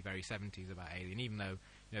really very 70s about Alien, even though,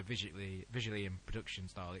 visually and production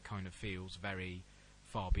style, it kind of feels very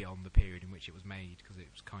far beyond the period in which it was made, because it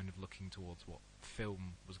was kind of looking towards what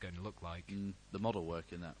film was going to look like. The model work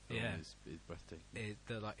in that film is breathtaking.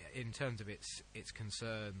 In terms of its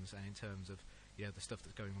concerns, and in terms of the stuff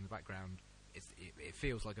that's going on in the background, it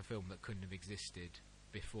feels like a film that couldn't have existed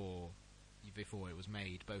before it was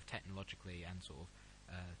made, both technologically and sort of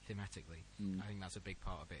thematically. I think that's a big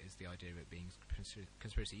part of it, is the idea of it being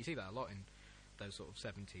conspiracy. You see that a lot in those sort of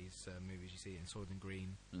 70s movies you see in Soylent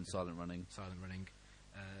Green and Silent Running.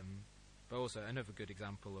 But also another good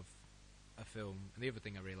example of a film. And the other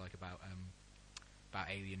thing I really like about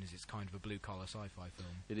Alien is it's kind of a blue collar sci-fi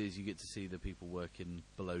film. It is. You get to see the people working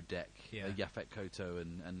below deck. Yeah. Yaphet Kotto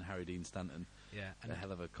and Harry Dean Stanton. Yeah, and a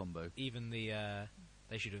hell of a combo. Even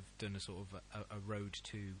they should have done a sort of a Road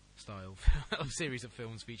to style of series of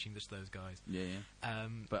films featuring just those guys. Yeah.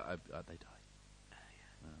 But they die.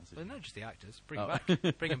 Well, no, just the actors.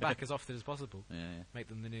 Bring them back as often as possible. Yeah. Make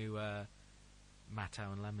them the new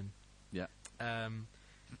Matthau and Lemon. Yeah.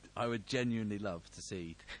 I would genuinely love to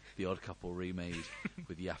see The Odd Couple remade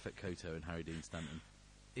with Yaphet Kotto and Harry Dean Stanton.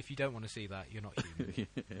 If you don't want to see that, you're not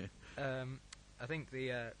human. I think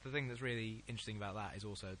the thing that's really interesting about that is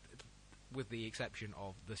also, with the exception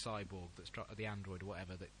of the cyborg, the android or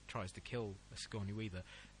whatever, that tries to kill Sigourney Weaver,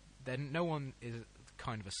 then no one is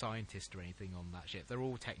kind of a scientist or anything on that ship. They're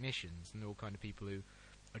all technicians, and they're all kind of people who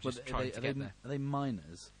are just trying to get there. Are they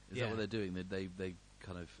miners? Is that what they're doing? They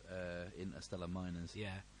kind of interstellar miners.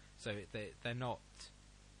 Yeah. So they're not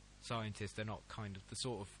scientists. They're not kind of the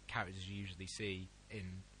sort of characters you usually see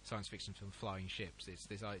in science fiction film flying ships. It's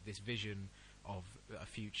this vision of a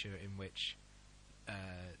future in which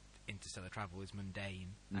interstellar travel is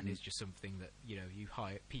mundane and is just something that you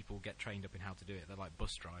hire people, get trained up in how to do it. They're like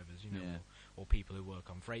bus drivers, or people who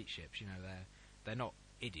work on freight ships. They're not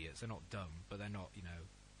idiots. They're not dumb, but they're not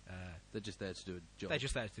they're just there to do a job. They're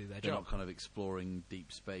just there to do their job. They're not kind of exploring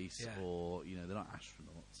deep space, or they're not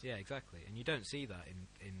astronauts. Yeah, exactly. And you don't see that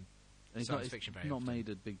in science fiction very often. often. Not made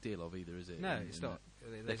a big deal of either, is it? No, it's not.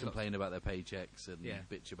 They complain about their paychecks and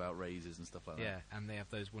bitch about raises and stuff like that. Yeah, and they have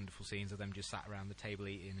those wonderful scenes of them just sat around the table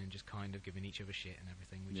eating and just kind of giving each other shit and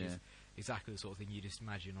everything, which is exactly the sort of thing you just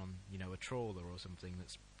imagine on a trawler or something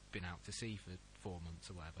that's been out to sea for 4 months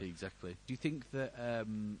or whatever. Exactly. Do you think that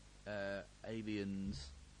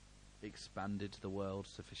Aliens expanded the world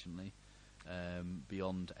sufficiently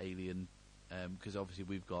beyond Alien? Because obviously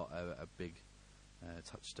we've got a big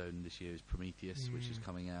touchstone this year is Prometheus, which is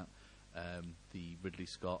coming out. The Ridley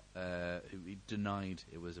Scott, who he denied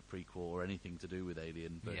it was a prequel or anything to do with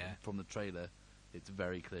Alien, but from the trailer it's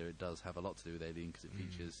very clear it does have a lot to do with Alien, because it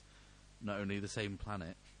features not only the same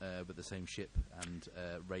planet but the same ship and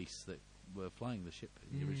race that were flying the ship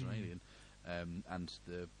in the original Alien, and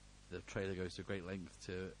the trailer goes to great length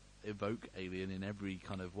to evoke Alien in every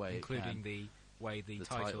kind of way, including the way the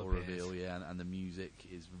title reveal, and the music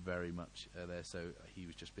is very much there. So he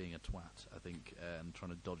was just being a twat, I think, and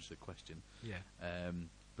trying to dodge the question. Yeah.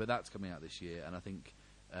 But that's coming out this year, and I think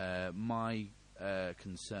my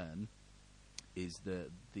concern is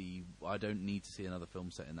that I don't need to see another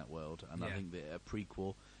film set in that world, and I think that a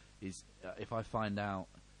prequel is if I find out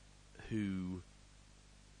who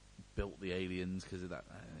built the aliens, because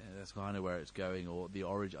that's kind of where it's going, or the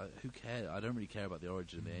origin. Who cares? I don't really care about the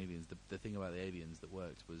origin of the aliens. The thing about the aliens that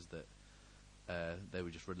worked was that they were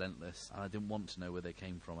just relentless, and I didn't want to know where they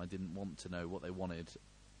came from. I didn't want to know what they wanted.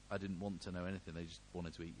 I didn't want to know anything. They just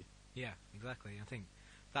wanted to eat you. Yeah, exactly. I think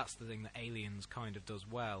that's the thing that Aliens kind of does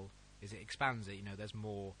well, is it expands it. There's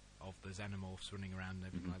more of the xenomorphs running around and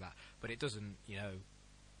everything like that, but it doesn't.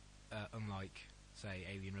 Unlike, say,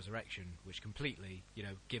 Alien Resurrection, which completely,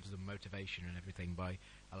 gives them motivation and everything by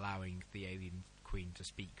allowing the alien queen to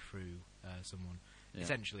speak through someone. Yeah.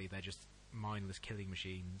 Essentially, they're just mindless killing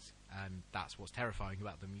machines, and that's what's terrifying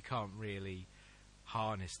about them. You can't really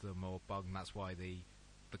harness them or bug them. That's why the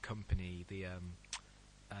company, the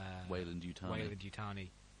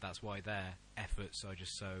Weyland-Yutani, that's why their efforts are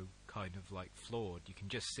just so kind of like flawed. You can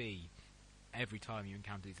just see every time you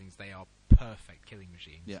encounter these things, they are perfect killing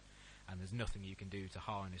machines. Yeah. And there's nothing you can do to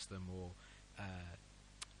harness them or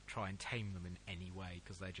try and tame them in any way,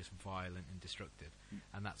 because they're just violent and destructive.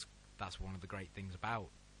 And that's one of the great things about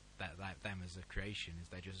them as a creation, is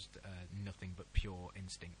they're just nothing but pure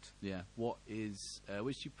instinct. Yeah. What is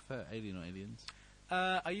which do you prefer, Alien or Aliens?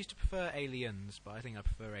 I used to prefer Aliens, but I think I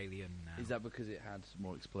prefer Alien now. Is that because it had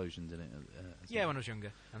more explosions in it? When I was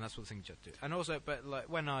younger, and that's what the thing just did. And also, but like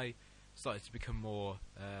when I started to become more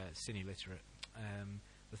cine literate,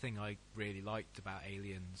 the thing I really liked about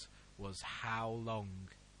Aliens was how long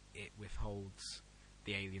it withholds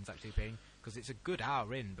the aliens actually appearing, because it's a good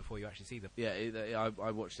hour in before you actually see them. Yeah,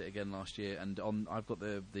 I watched it again last year, and I've got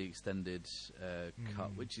the extended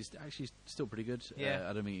cut, which is actually still pretty good. Yeah.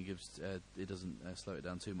 I don't think it doesn't slow it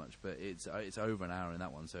down too much, but it's over an hour in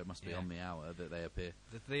that one, so it must be on the hour that they appear.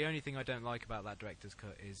 The only thing I don't like about that director's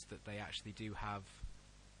cut is that they actually do have.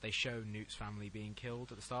 They show Newt's family being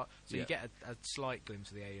killed at the start, so you get a slight glimpse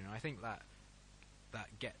of the alien. I think that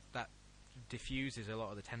diffuses a lot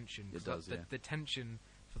of the tension. It does, the tension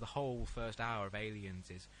for the whole first hour of Aliens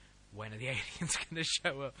is when are the aliens going to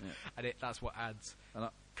show up, and that's what adds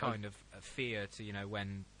kind of a fear to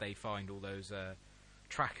when they find all those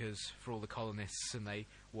trackers for all the colonists and they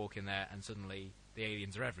walk in there and suddenly the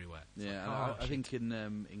aliens are everywhere. It's I think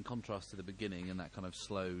in contrast to the beginning and that kind of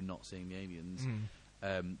slow not seeing the aliens,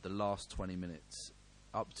 the last 20 minutes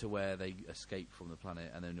up to where they escape from the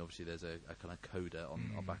planet, and then obviously there's a kind of coda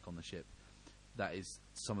back on the ship. That is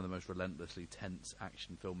some of the most relentlessly tense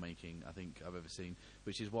action filmmaking I think I've ever seen,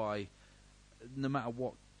 which is why no matter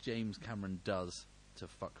what James Cameron does to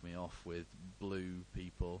fuck me off with blue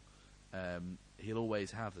people, he'll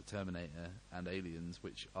always have the Terminator and Aliens,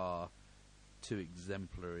 which are two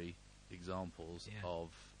exemplary examples of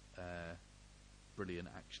brilliant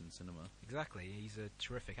action cinema. Exactly, he's a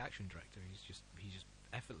terrific action director. He's just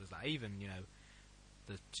effortless. Like, even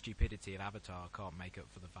the stupidity of Avatar can't make up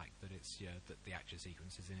for the fact that it's that the action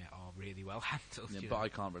sequences in it are really well handled. Yeah, but I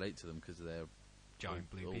can't relate to them because they're giant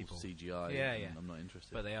blue people, CGI. Yeah, and I'm not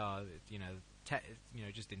interested. But they are,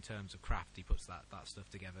 just in terms of craft, he puts that stuff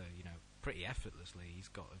together, pretty effortlessly. He's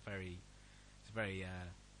got a very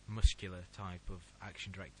muscular type of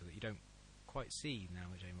action director that you don't quite see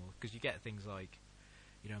nowadays anymore. Because you get things like,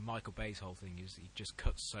 Michael Bay's whole thing is he just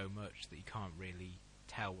cuts so much that you can't really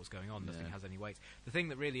tell what's going on. Nothing has any weight. The thing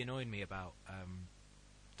that really annoyed me about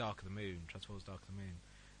Dark of the Moon, Transformers Dark of the Moon,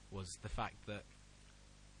 was the fact that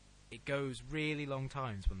it goes really long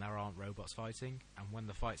times when there aren't robots fighting, and when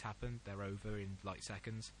the fights happen, they're over in like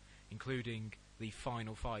seconds, including the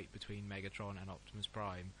final fight between Megatron and Optimus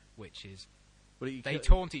Prime, which is they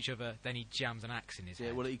taunt each other, then he jams an axe in his head.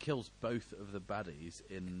 Yeah, well, he kills both of the baddies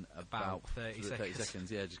in about 30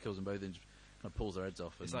 seconds. Yeah, just kills them both and just kind of pulls their heads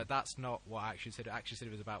off. It's like, that's not what Action said. Action said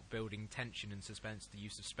it was about building tension and suspense, the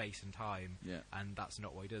use of space and time, and that's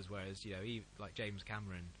not what he does. Whereas, he, like James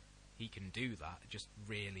Cameron, he can do that just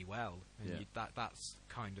really well. And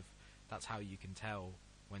that's how you can tell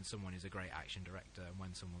when someone is a great action director and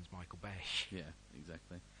when someone's Michael Bay. Yeah,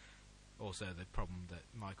 exactly. Also, the problem that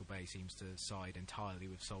Michael Bay seems to side entirely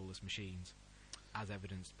with soulless machines, as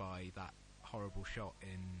evidenced by that horrible shot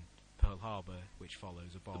in Pearl Harbor, which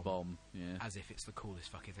follows a bomb. The bomb, yeah. As if it's the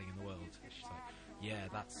coolest fucking thing in the world. It's just like,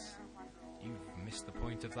 you've missed the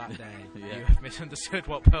point of that day. You have misunderstood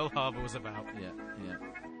what Pearl Harbor was about. Yeah.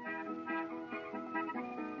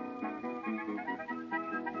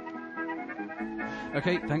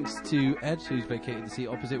 Okay, thanks to Ed, who's vacated the seat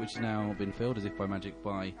opposite, which has now been filled, as if by magic,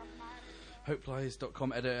 by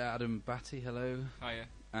hopelies.com editor Adam Batty. Hello. Hiya.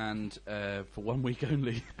 And for 1 week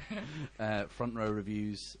only, Front Row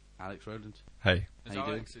Reviews, Alex Rowland. Hey. As How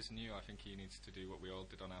you Alex doing? is new, I think he needs to do what we all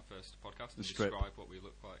did on our first podcast and Strip. describe what we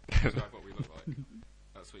look like.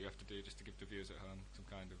 That's what you have to do, just to give the viewers at home some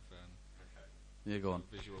kind of Yeah, go on.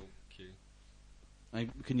 visual cue.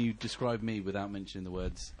 Can you describe me without mentioning the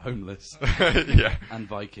words homeless Yeah. and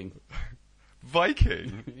Viking?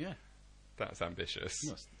 Viking? Yeah. That's ambitious.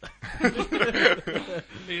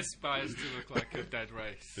 He aspires to look like a dead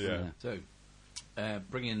race. Yeah. So,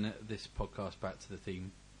 bringing this podcast back to the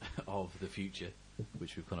theme of the future,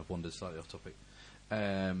 which we've kind of wandered slightly off topic. But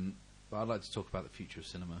I'd like to talk about the future of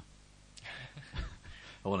cinema.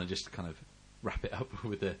 I want to just kind of wrap it up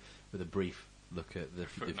with a brief look at the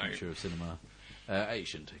future of cinema. It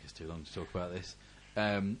shouldn't take us too long to talk about this.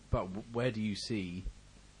 But where do you see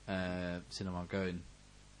cinema going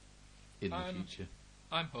in the future?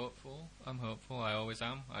 I'm hopeful. I always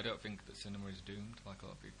am. I don't think that cinema is doomed, like a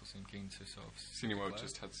lot of people seem keen to sort of. Cineworld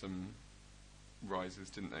just had some rises,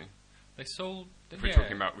 didn't they? They sold. We're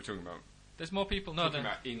talking about. There's more people. We're talking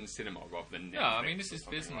about in cinema rather than. Yeah, I mean this or is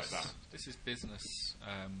something business. like that. This is business.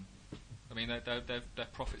 I mean their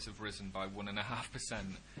profits have risen by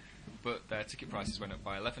 1.5%, but their ticket prices went up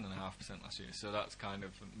by 11.5% last year. So that's kind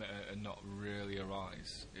of not really a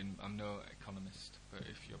rise. I'm no economist, but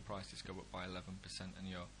if your prices go up by 11% and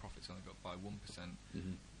your profits only go up by 1%,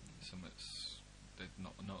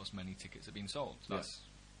 not as many tickets are being sold.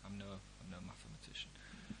 I'm no mathematician.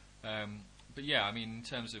 But yeah, I mean, in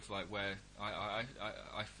terms of like where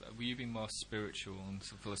were you being more spiritual and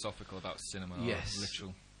philosophical about cinema? Yes. Or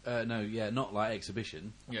literal. No, not like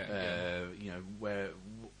exhibition. Yeah. You know,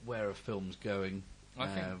 where are films going? I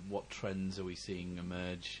think what trends are we seeing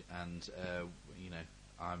emerge? And you know,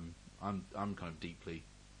 I'm kind of deeply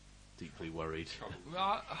worried.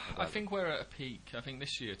 Well, I think we're at a peak. I think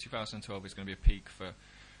this year, 2012, is going to be a peak for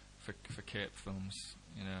cape films.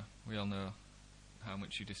 You know, we all know how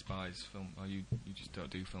much you despise film, or you just don't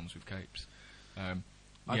do films with capes. But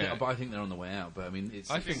I think they're on the way out. But I mean,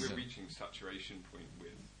 I think we're reaching saturation point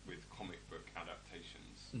with comic book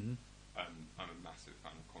adaptations. Mm-hmm. I'm a massive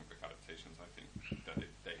fan of comic book adaptations. I think that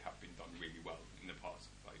they have been done really well in the past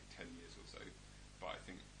 10 years or so. But I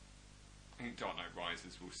think Dark Knight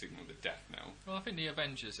Rises will signal the death now. Well, I think the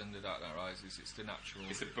Avengers and the Dark Knight Rises, it's the natural.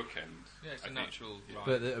 It's a bookend. Yeah, it's a natural. Right.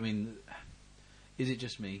 But is it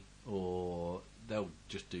just me, or they'll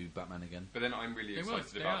just do Batman again? But then I'm really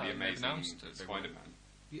excited about the Amazing Spider-Man.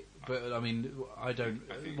 Yeah, but I don't.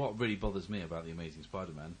 I think What really bothers me about the Amazing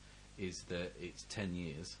Spider-Man is that it's 10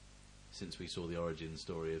 years since we saw the origin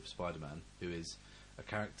story of Spider-Man, who is a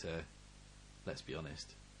character. Let's be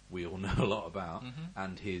honest, we all know a lot about,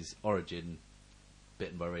 and his origin,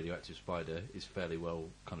 bitten by a radioactive spider, is fairly well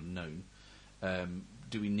kind of known.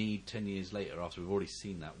 Do we need 10 years later, after we've already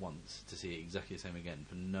seen that once, to see it exactly the same again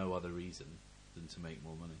for no other reason than to make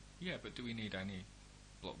more money? Yeah, but do we need any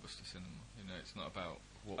blockbuster cinema? It's not about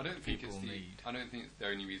what I don't think people need. I don't think it's the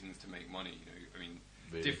only reason is to make money.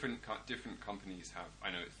 Really? Different companies have.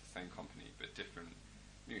 I know it's the same company, but different.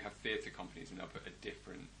 You have theatre companies, and they'll put a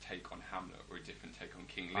different take on Hamlet or a different take on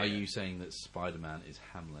King Lear. Are you saying that Spider-Man is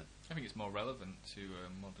Hamlet? I think it's more relevant to a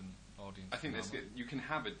modern audience. I think you can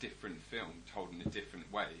have a different film told in a different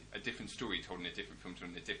way, a different story told in a different film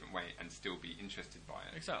told in a different way, and still be interested by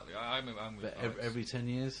it. Exactly. I'm with But Alex. every 10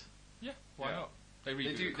 years? Yeah, why Yeah. not? They They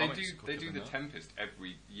redo do. the comics They do quicker the than that. Tempest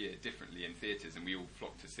every year differently in theatres, and we all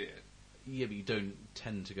flock to see it. Yeah, but you don't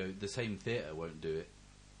tend to go. The same theatre won't do it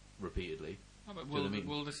repeatedly. Oh, but Do you know will, what I mean?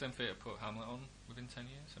 will the same theatre put Hamlet on within 10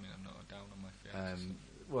 years? I'm not down on my theatre stuff.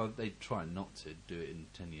 Well, they try not to do it in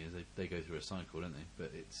 10 years. They go through a cycle, don't they?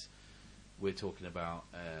 But we're talking about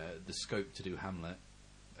the scope to do Hamlet.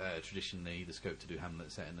 Traditionally, the scope to do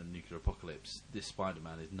Hamlet set in a nuclear apocalypse. This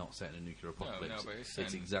Spider-Man is not set in a nuclear apocalypse. but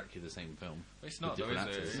it's exactly the same film. But it's with not, though, different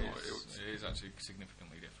is actors. it? It's It is actually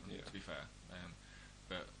significantly different, Yeah. to be fair.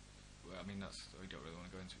 But, we don't really want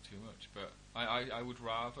to go into it too much. But I would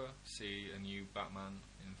rather see a new Batman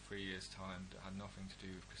in 3 years' time that had nothing to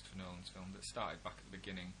do with Christopher Nolan's film, that started back at the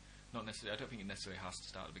beginning. Not necessarily. I don't think it necessarily has to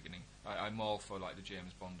start at the beginning. I'm all for the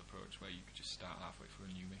James Bond approach, where you could just start halfway through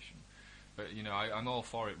a new mission. But I'm all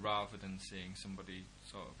for it, rather than seeing somebody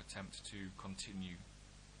sort of attempt to continue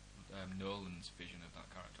Nolan's vision of that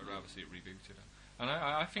character. I'd rather see it rebooted. And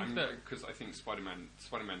I think because I think Spider-Man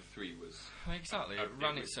 3 was exactly it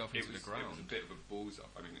ran itself into the ground. It was a bit of a balls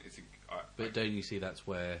up. But don't you see that's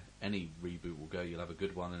where any reboot will go? You'll have a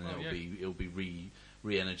good one, and it'll be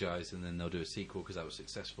re-energized, and then they'll do a sequel because that was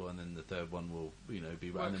successful, and then the third one will be and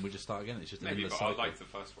then we'll just start again. It's just maybe, an endless but cycle. I liked the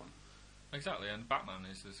first one. Exactly, and Batman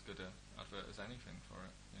is as good an advert as anything for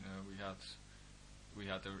it. We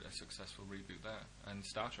had a successful reboot there, and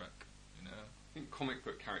Star Trek. I think comic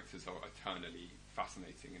book characters are eternally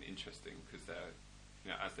fascinating and interesting because they're,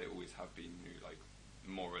 as they always have been,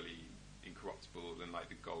 morally incorruptible and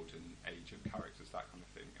the golden age of characters, that kind of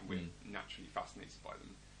thing. And we're naturally fascinated by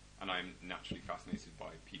them. And I'm naturally fascinated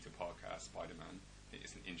by Peter Parker as Spider-Man.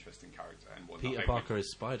 It's an interesting character. And Peter Parker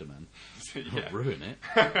is Spider-Man. So, yeah. Ruin it.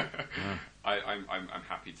 I'm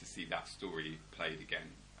happy to see that story played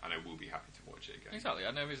again, and I will be happy to watch it again. Exactly,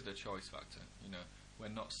 and there is the choice factor. We're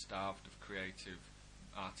not starved of creative,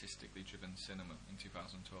 artistically driven cinema in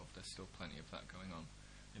 2012. There's still plenty of that going on.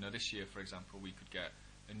 This year, for example, we could get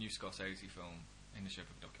a new Scorsese film in the shape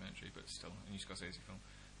of a documentary, but still a new Scorsese film,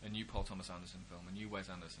 a new Paul Thomas Anderson film, a new Wes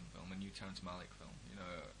Anderson film, a new Terrence Malick film.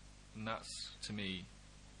 And that's, to me,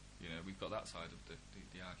 we've got that side of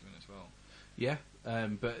the argument as well. Yeah,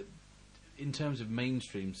 but in terms of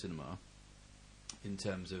mainstream cinema, in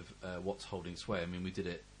terms of what's holding sway, we did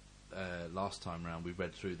it last time round. We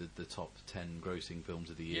read through the top 10 grossing films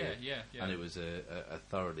of the year, Yeah. and it was a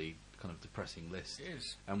thoroughly kind of depressing list. It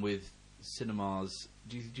is. And with cinemas,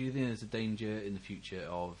 do you think there's a danger in the future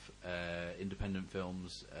of independent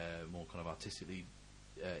films, more kind of artistically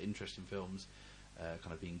interesting films,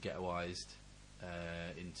 kind of being ghettoized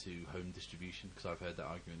into home distribution? Because I've heard that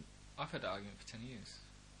argument. I've heard that argument for 10 years.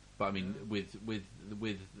 But with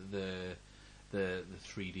the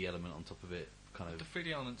 3D element on top of it, kind of The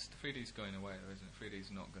 3D elements, the 3D's going away, though, isn't it? 3D's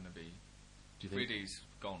not going to be. Do you think? 3D's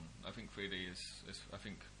gone. I think 3D is. I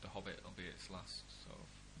think The Hobbit will be its last sort of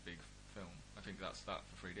big film. I think that's that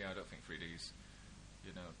for 3D. I don't think 3D's.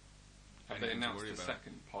 Have they anything to announced worry the about.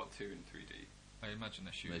 second part 2 in 3D? I imagine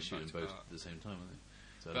they're shooting. they're shooting back to both back. at the same time, aren't they?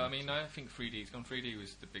 So But I think 3D's gone. 3D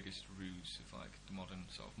was the biggest ruse of the modern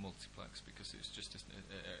sort of multiplex, because it's just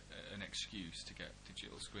an excuse to get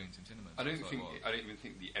digital screens in cinemas. I don't even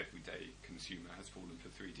think the everyday consumer has fallen for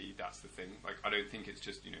 3D. That's the thing. I don't think it's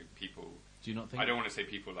just people. Do you not think? I don't want to say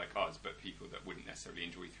people like us, but people that wouldn't necessarily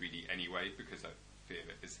enjoy 3D anyway, because I fear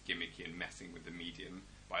that it's gimmicky and messing with the medium.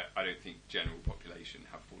 But I don't think general population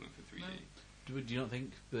have fallen for 3D. No. do you not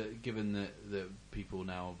think that, given that people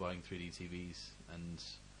now are buying 3D TVs and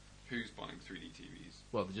Who's buying 3D TVs?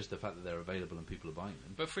 well, just the fact that they're available and people are buying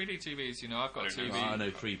them. But 3D TVs, I've got a I don't TV. know. I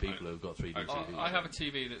know 3 people who've got 3D TVs. I have a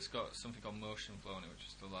TV that's got something called Motion Flow on it, which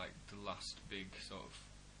is the last big sort of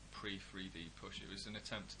pre-3D push. It was an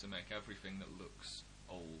attempt to make everything that looks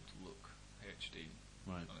old look HD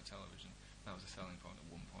Right. on a television. That was a selling point at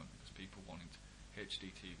one point because people wanted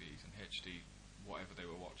HD TVs and HD whatever they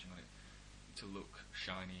were watching on it to look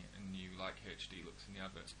shiny and new like HD looks in the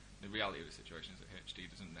adverts. The reality of the situation is that HD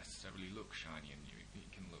doesn't necessarily look shiny and new.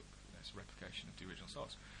 It can look, it's a replication of the original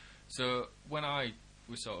source. So when I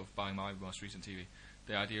was sort of buying my most recent TV,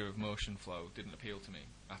 the idea of motion flow didn't appeal to me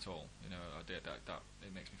at all. I did that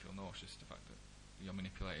it makes me feel nauseous, the fact that you're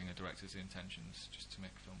manipulating a director's intentions just to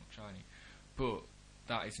make a film look shiny. But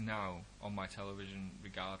that is now on my television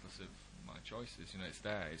regardless of my choices. It's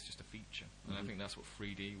there, it's just a feature. And I think that's what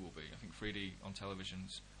 3D will be. I think 3D on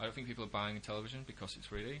televisions, I don't think people are buying a television because it's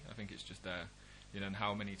 3D. I think it's just there. And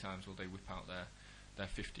how many times will they whip out their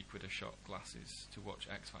 50 quid a shot glasses to watch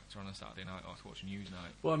X Factor on a Saturday night or to watch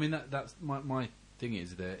Newsnight? Well, I mean, that's my thing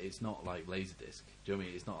is that it's not like Laserdisc. Do you know what I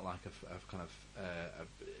mean? It's not like a kind of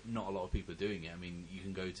not a lot of people are doing it. I mean, you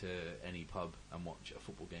can go to any pub and watch a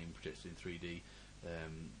football game projected in 3D.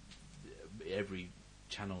 Every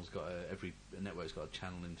every network's got a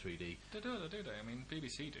channel in 3D. They do. I mean,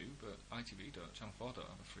 BBC do, but ITV don't. Channel 4 don't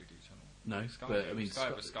have a 3D channel. No, Sky but do. I mean, Sky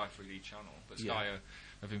have a Sky 3D channel, but Yeah. Sky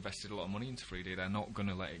have invested a lot of money into 3D. They're not going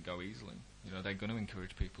to let it go easily. They're going to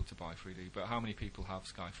encourage people to buy 3D. But how many people have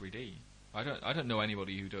Sky 3D? I don't know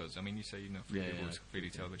anybody who does. I mean, you say 3D Yeah, with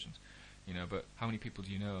 3D televisions, but how many people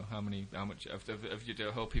do you know? How much of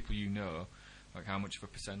the whole people like how much of a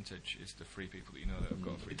percentage is the 3 people that you know that have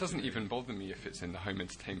got 3D? It doesn't even bother me if it's in the home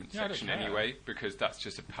entertainment Yeah, I don't section care. anyway, because that's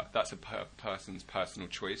just a person's personal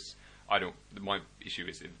choice. My issue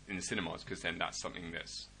is in the cinemas, because then that's something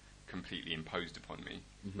that's completely imposed upon me.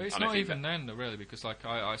 But it's And I not think even then, really, because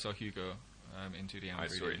I saw Hugo in 2D and 3D. I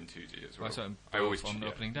saw it in 2D as well. I saw it in I always both on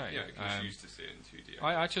opening day. Yeah, because I used to see it in 2D.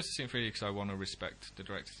 I chose to see it in 3D because I want to respect the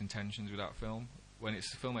director's intentions with that film. When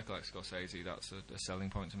it's a filmmaker like Scorsese, that's a selling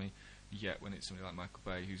point to me. Yet when it's somebody like Michael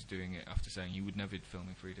Bay who's doing it after saying you would never film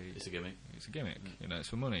in 3D, it's a gimmick. it's a gimmick. It's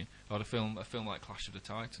for money. Or a film like Clash of the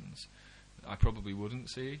Titans, I probably wouldn't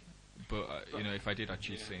see, but if I did, I'd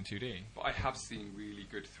choose to see it in 2D. But I have seen really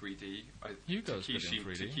good 3D. Hugo's good in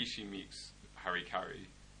 3D. Takeshi Meeks Harry Carey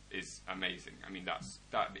is amazing. I mean,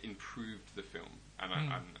 that improved the film, and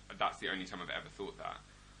that's the only time I've ever thought that.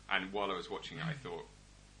 And while I was watching it, I thought,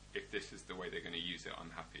 if this is the way they're going to use it, I'm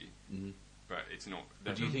happy. Mm-hmm. But it's not.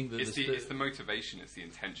 But do you think that it's the motivation, it's the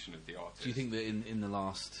intention of the artist? Do you think that in the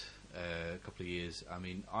last couple of years, I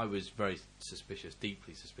mean, I was very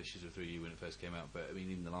deeply suspicious of 3D when it first came out, but I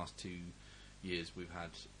mean, in the last 2 years, we've had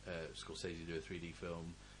Scorsese do a 3D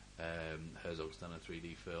film, Herzog's done a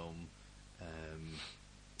 3D film,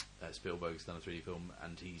 Spielberg's done a 3D film,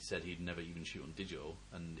 and he said he'd never even shoot on digital,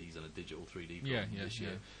 and he's done a digital 3D film this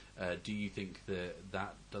year. Do you think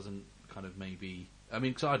that doesn't kind of maybe... I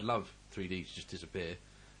mean, because I'd love 3D to just disappear.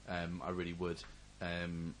 I really would.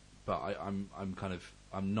 But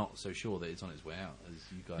I'm not so sure that it's on its way out as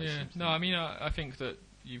you guys. Yeah, seem to no, think. I mean, I think that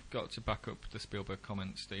you've got to back up the Spielberg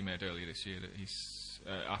comments that he made earlier this year. That he's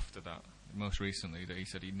after that, most recently, that he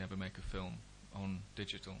said he'd never make a film on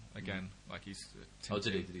digital again. Like he's. Oh,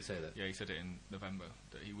 did he? Did he say that? Yeah, he said it in November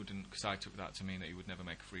that he wouldn't. Because I took that to mean that he would never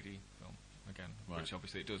make a 3D film again, Right. which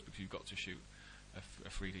obviously it does because you've got to shoot a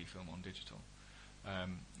 3D film on digital.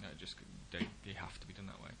 They have to be done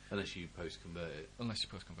that way. Unless you post-convert it. Unless you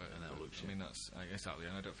post-convert it. And that'll look shit. I mean, that's exactly,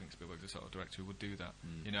 and I don't think Spielberg's the sort of director who would do that.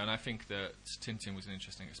 Mm. And I think that Tintin was an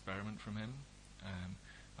interesting experiment from him.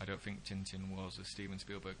 I don't think Tintin was a Steven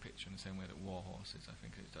Spielberg picture in the same way that War Horse is. I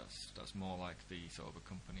think that's more like the sort of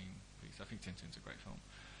accompanying piece. I think Tintin's a great film.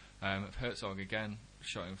 Herzog again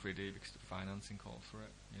shot in 3D because the financing called for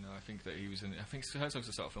it. I think that I think Herzog's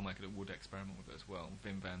the sort of filmmaker that would experiment with it as well.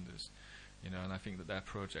 Wim Wenders. And I think that their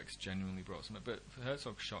projects genuinely brought something. But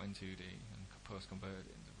Herzog shot in 2D and post-converted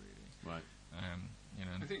it into 3D. Right.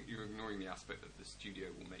 I think you're ignoring the aspect that the studio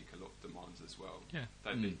will make a lot of demands as well. Yeah.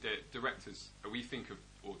 The directors, we think of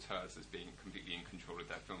auteurs as being completely in control of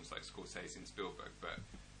their films, like Scorsese and Spielberg, but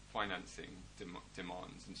financing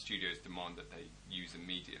demands and studios demand that they use a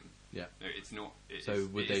medium. Yeah. No, it's not. It So is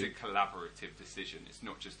would a they- collaborative decision. It's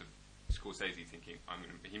not just Scorsese thinking,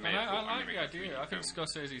 He may have I thought, I'm like going the to make a 3D idea. I think film.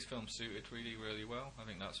 Scorsese's film suited 3D really well. I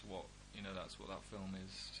think that's what that film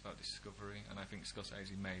is. It's about discovery, and I think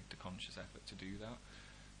Scorsese made the conscious effort to do that.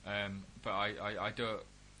 But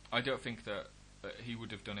I don't think that he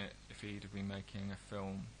would have done it if he'd have been making a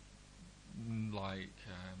film like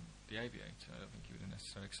The Aviator. I don't think he would have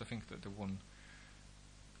necessarily, because I think that the one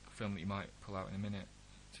film that you might pull out in a minute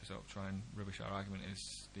to sort of try and rubbish our argument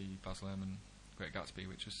is the Baz Luhrmann Great Gatsby,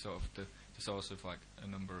 which was sort of the source of like a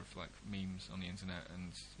number of like memes on the internet,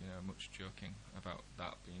 and much joking about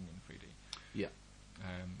that being in 3D. Yeah.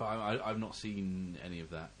 But I've not seen any of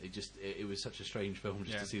that. It was such a strange film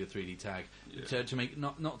just to see the 3D tag, to make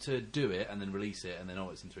not to do it and then release it and then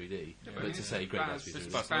it's in 3D, but to say Great Gatsby. It's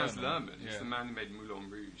Baz Luhrmann. It's the man who made Moulin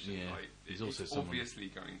Rouge. Yeah. And, like, he's also obviously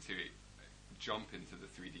going to jump into the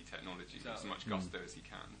 3D technology with as much gusto as he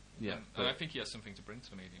can. Yeah, and I think he has something to bring to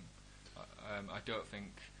the medium. I don't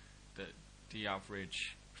think that the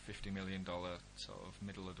average $50 million sort of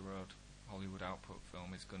middle of the road Hollywood output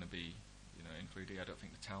film is going to be in 3D. I don't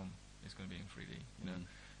think The Town is going to be in 3D.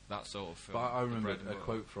 That sort of film. But I remember a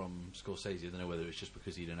quote from Scorsese. I don't know whether it's just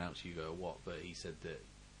because he'd announced Hugo or what, but he said that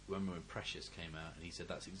when Precious came out, and he said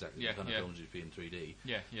that's exactly the kind of film should be in 3D.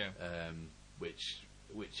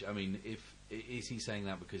 Which I mean, is he saying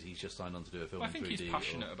that because he's just signed on to do a film in 3D? I think he's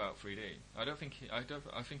passionate about 3D.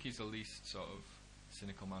 I think he's the least sort of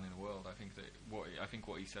cynical man in the world. I think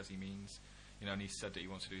what he says he means. And he said that he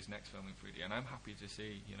wants to do his next film in 3D, and I'm happy to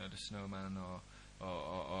see, The Snowman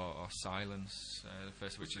or Silence, the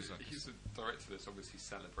first, which is like he's a director that's obviously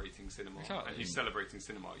celebrating cinema, exactly. And he's celebrating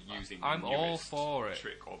cinema using I'm the all for it.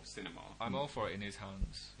 Trick of cinema. I'm all for it in his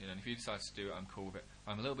hands, and if he decides to do it, I'm cool with it.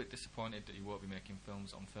 I'm a little bit disappointed that he won't be making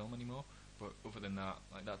films on film anymore, but other than that,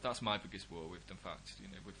 that's my biggest war with the fact,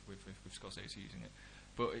 with Scorsese using it.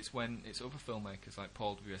 But it's when it's other filmmakers like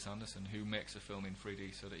Paul W.S. Anderson who makes a film in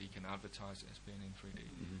 3D so that he can advertise it as being in 3D.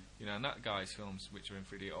 Mm-hmm. And that guy's films, which are in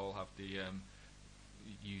 3D, all have the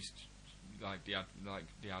used like the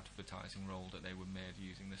advertising role that they were made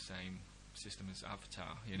using the same system as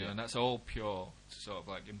Avatar. And that's all pure to sort of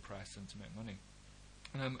like impress and to make money.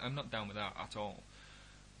 And I'm not down with that at all.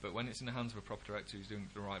 But when it's in the hands of a proper director who's doing it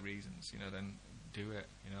for the right reasons, then do it.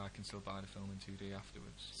 I can still buy the film in 2D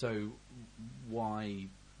afterwards. So why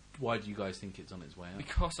do you guys think it's on its way out?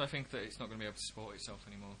 Because I think that it's not going to be able to support itself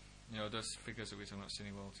anymore. Those figures that we're talking about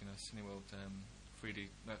Cineworld, Cineworld 3D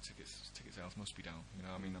ticket sales must be down.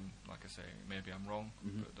 Like I say, maybe I'm wrong,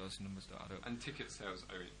 but those numbers don't add up. And ticket sales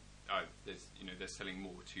they're selling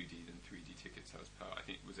more 2D than 3D ticket sales per. I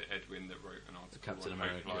think was it Edwin that wrote an article. Captain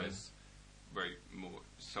America wrote more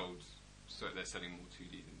sold. So they're selling more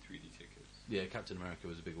 2D than 3D tickets. Yeah, Captain America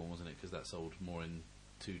was a big one, wasn't it? Because that sold more in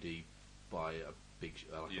 2D by a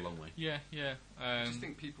a long way. Yeah. I just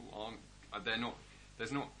think people aren't. They're not.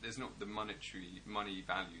 There's not the monetary money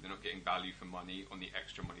value. They're not getting value for money on the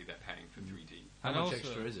extra money they're paying for 3D. How much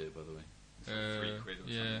extra is it, by the way? It's like £3 or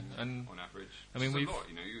something and on average. I mean, it's a lot.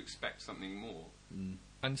 You expect something more.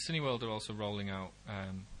 And Cineworld are also rolling out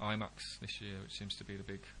IMAX this year, which seems to be the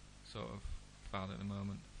big sort of fad at the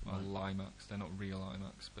moment. Well, IMAX, they're not real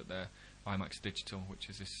IMAX, but they're IMAX Digital, which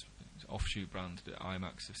is this offshoot brand that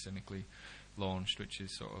IMAX have cynically launched, which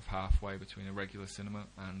is sort of halfway between a regular cinema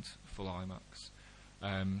and full IMAX.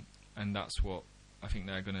 And that's what I think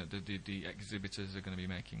they're going to. The exhibitors are going to be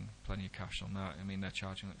making plenty of cash on that. I mean, they're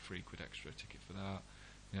charging like £3 extra a ticket for that.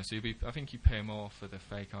 So I think you pay more for the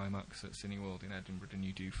fake IMAX at Cineworld in Edinburgh than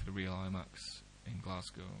you do for the real IMAX in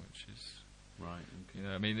Glasgow, which is. Right. Okay.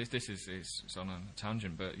 I mean, this is it's on a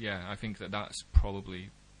tangent, but yeah, I think that's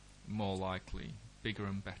probably more likely, bigger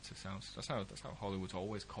and better sounds. That's how Hollywood's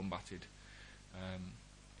always combated.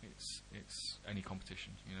 It's any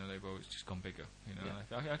competition. They've always just gone bigger.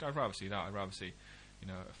 I'd rather see that. I'd rather see,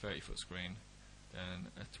 a 30-foot screen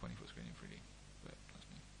than a 20-foot screen in 3D. But that's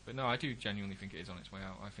me. But no, I do genuinely think it is on its way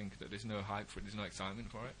out. I think that there's no hype for it. There's no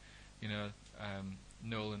excitement for it.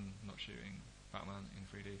 Nolan not shooting Batman in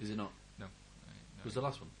 3D. Is it not? No. Was the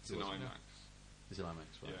last one? It's in IMAX. It's in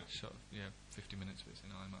IMAX, right? Yeah. 50 minutes of it's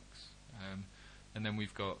in IMAX. And then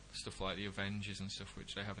we've got stuff like the Avengers and stuff,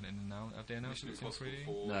 which they haven't announced. Have they announced it's in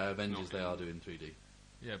 3D? No, Avengers they are doing 3D.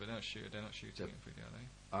 Yeah, but they're not shooting in 3D, are they?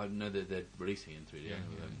 I know that they're releasing it in 3D. Yeah,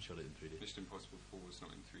 they haven't shot it in 3D. Mission Impossible 4 was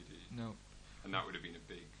not in 3D. No. And that would have been a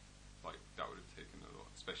big, that would have taken a lot,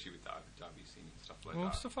 especially with the Abu Dhabi scene and stuff like that.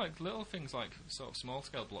 Well, stuff like little things like sort of small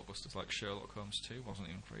scale blockbusters like Sherlock Holmes 2 wasn't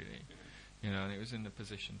in 3D. Yeah. And it was in the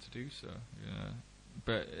position to do so.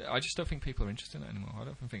 But I just don't think people are interested in it anymore. I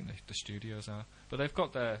don't think the studios are. But they've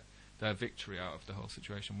got their victory out of the whole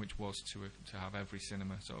situation, which was to have every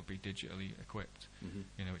cinema sort of be digitally equipped,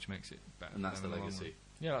 which makes it better. And that's the legacy.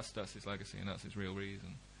 Yeah, that's his legacy, and that's his real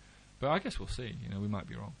reason. But I guess we'll see. We might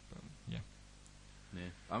be wrong, but yeah. Yeah,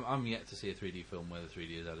 I'm yet to see a 3D film where the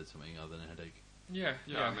 3D has added something other than a headache. Yeah.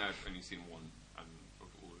 I mean, I've only seen one, and of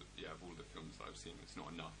all the films that I've seen, it's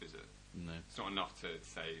not enough, is it? No. It's not enough to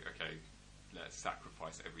say, okay, let's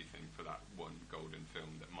sacrifice everything for that one golden film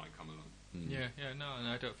that might come along. Yeah, no, and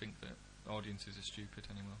I don't think that audiences are stupid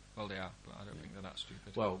anymore. Well, they are, but I don't think they're that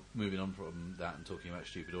stupid. Well, moving on from that and talking about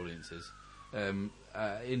stupid audiences,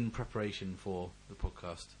 in preparation for the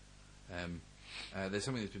podcast, there's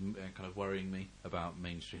something that's been kind of worrying me about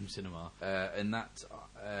mainstream cinema, and that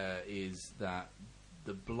is that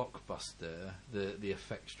the blockbuster, the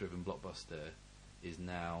effects-driven blockbuster, is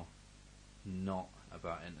now not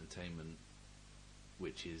about entertainment,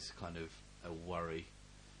 which is kind of a worry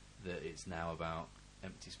that it's now about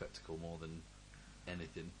empty spectacle more than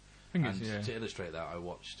anything. And to illustrate that, I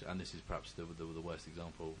watched, and this is perhaps the worst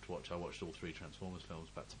example to watch, I watched all 3 Transformers films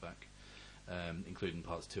back to back, including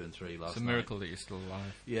parts 2 and 3 last night. It's a miracle that you're still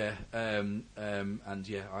alive. Yeah, and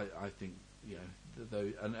yeah, I think, you know,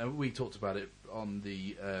 and we talked about it on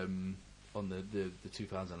the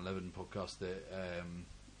 2011 podcast that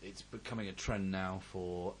it's becoming a trend now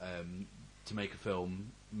for to make a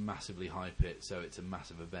film, massively hype it so it's a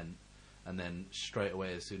massive event, and then straight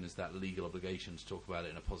away, as soon as that legal obligation to talk about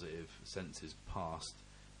it in a positive sense is passed,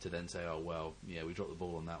 to then say, oh well, yeah, we dropped the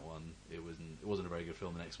ball on that one. It wasn't a very good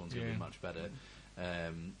film. The next one's going to be much better,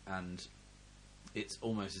 and it's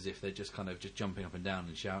almost as if they're just kind of just jumping up and down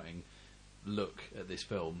and shouting, "Look at this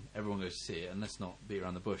film! Everyone goes to see it." And let's not beat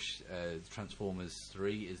around the bush. Transformers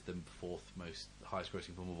 3 is the 4th most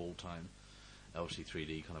highest-grossing film of all time. Obviously,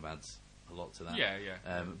 3D kind of adds a lot to that.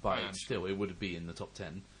 Yeah. But still, it would be in the top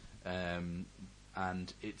 10.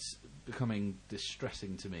 And it's becoming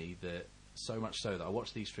distressing to me that so much so that I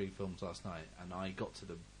watched these 3 films last night, and I got to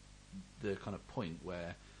the kind of point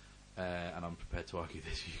where, and I'm prepared to argue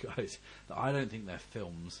this with you guys, that I don't think they're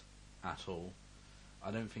films at all.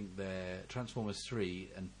 I don't think they're Transformers 3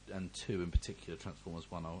 and 2 in particular. Transformers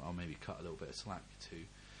 1, I'll maybe cut a little bit of slack to.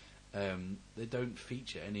 They don't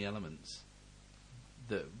feature any elements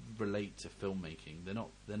that relate to filmmaking.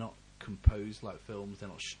 They're not composed like films. They're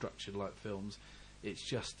not structured like films. It's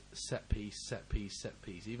just set piece, set piece, set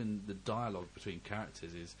piece. Even the dialogue between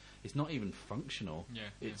characters it's not even functional.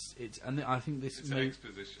 It's and I think this it's an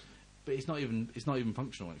exposition, but it's not even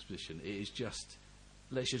functional exposition. It is just,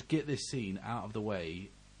 let's just get this scene out of the way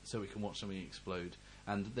so we can watch something explode.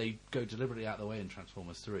 And they go deliberately out of the way in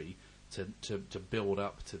Transformers 3 to build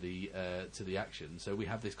up to the action. So we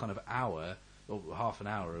have this kind of hour or half an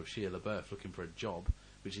hour of Shia LaBeouf looking for a job,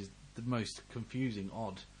 which is the most confusing,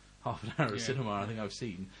 odd half an hour of cinema I think I've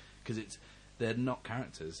seen, because they're not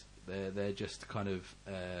characters. They're just kind of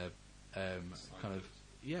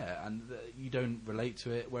and you don't relate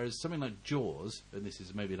to it. Whereas something like Jaws, and this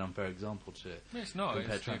is maybe an unfair example to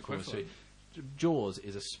compare Transformers 3. Jaws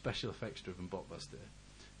is a special effects driven blockbuster,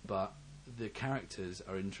 but the characters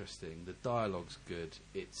are interesting. The dialogue's good.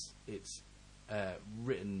 It's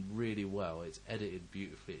written really well. It's edited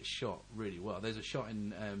beautifully. It's shot really well. There's a shot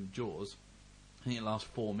in Jaws, I think it lasts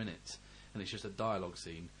 4 minutes, and it's just a dialogue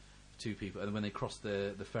scene of 2 people. And when they cross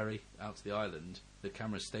the ferry out to the island, the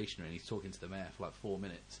camera's stationary, and he's talking to the mayor for like 4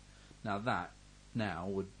 minutes. Now that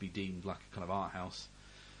would be deemed like a kind of art house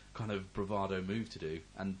kind of bravado move to do.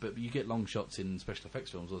 But you get long shots in special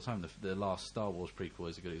effects films all the time. The last Star Wars prequel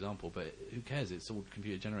is a good example, but who cares? It's all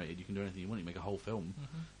computer generated. You can do anything you want. You make a whole film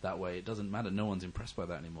that way. It doesn't matter. No one's impressed by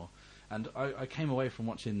that anymore. And I came away from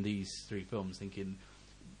watching these 3 films thinking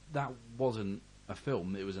that wasn't a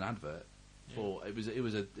film. It was an advert. It was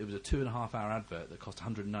a 2.5 hour advert that cost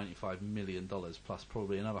 $195 million plus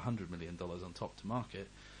probably another $100 million on top to market.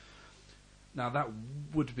 Now that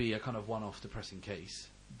would be a kind of one-off depressing case.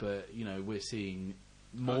 But you know, we're seeing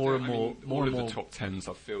more and more. The top 10s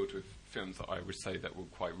are filled with films that I would say that were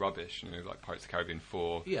quite rubbish. You know, like Pirates of the Caribbean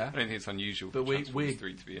 4. Yeah, I don't think it's unusual for Transformers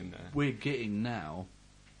 3 to be in there. We're getting now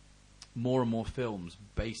more and more films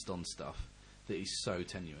based on stuff that is so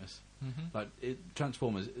tenuous. Like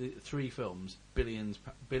Transformers, 3 films,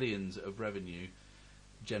 billions of revenue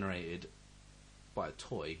generated by a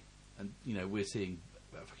toy, and you know we're seeing.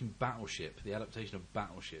 Fucking Battleship, the adaptation of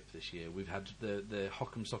Battleship this year. We've had the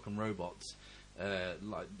Hock'em Sock'em Robots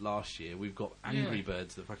like last year. We've got Angry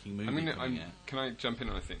Birds, the fucking movie coming out. Can I jump in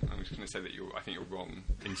on a thing? I'm just going to say that I think you're wrong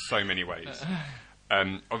in so many ways.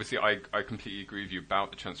 Obviously, I completely agree with you about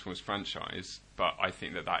the Transformers franchise, but I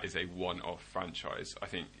think that is a one-off franchise. I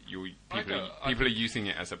think people are using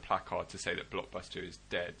it as a placard to say that Blockbuster is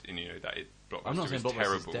dead, and you know that Blockbuster I'm not saying is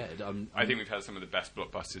Blockbuster's terrible. Dead. I think we've had some of the best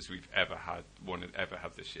blockbusters we've ever had, ever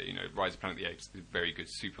have this year. You know, Rise of Planet of the Apes is very good.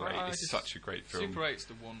 Super 8 is such a great film. Super 8's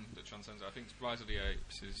the one that transcends it. I think Rise of the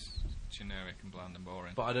Apes is generic and bland and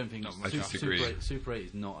boring. But I don't think Super 8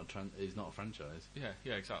 is not a franchise.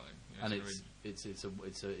 Yeah, exactly. Yeah, and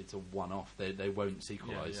it's a one-off. They won't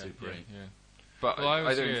sequelize Super 8. Yeah. But Well, I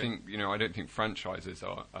was- don't yeah. think I don't think franchises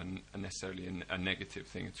are necessarily a negative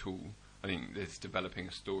thing at all. I think it's developing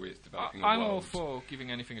a story. It's developing a I'm world. all for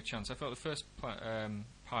giving anything a chance. I thought the first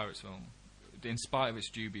Pirates film, in spite of its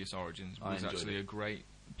dubious origins, I was enjoyed actually it. a great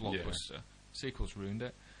blockbuster. Sequels ruined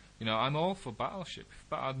it. I'm all for Battleship,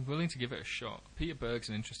 but I'm willing to give it a shot. Peter Berg's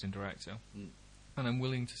an interesting director, and I'm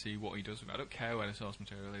willing to see what he does with it. I don't care where the source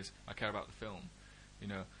material is. I care about the film,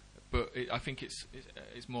 But I think it's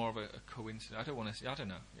more of a coincidence. I don't want to see. I don't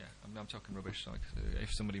know. Yeah, I'm talking rubbish. Like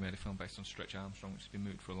if somebody made a film based on Stretch Armstrong, which has been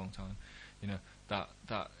mooted for a long time,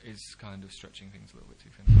 that is kind of stretching things a little bit too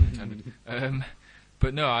thin, pun intended.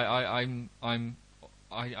 But no, I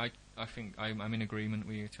think I'm in agreement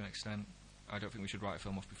with you to an extent. I don't think we should write a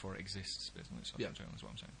film off before it exists. Business, Yeah. is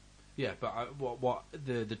what I'm saying. Yeah, but what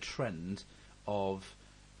the trend of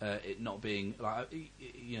it not being like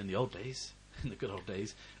in the old days, in the good old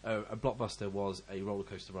days, a blockbuster was a roller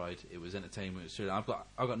coaster ride. It was entertainment. It was thrilling.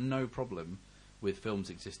 I've got no problem with films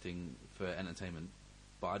existing for entertainment,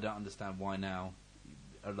 but I don't understand why now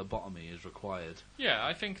a lobotomy is required. Yeah,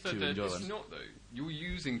 I think that To enjoy It's them. not though. You're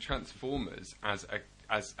using Transformers as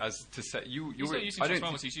to set you. he's not using I don't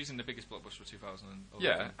Transformers. think- He's using the biggest blockbuster of 2011.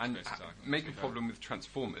 Yeah, and Space Argument, make to a be fair. problem with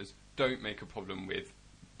Transformers. Don't make a problem with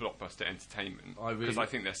blockbuster entertainment I really- because I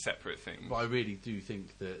think they're separate things. But I really do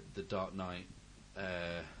think that The Dark Knight,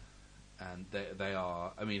 and they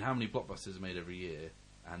are. I mean, how many blockbusters are made every year,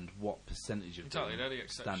 and what percentage of Exactly, them they're the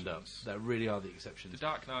stand up? exceptions. That really are the The exceptions.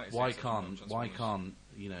 Dark Knight is the Why exception of can't Transformers. the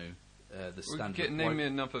Well, standard? name me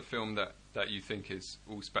another film that you think is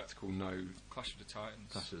all spectacle, no Clash of the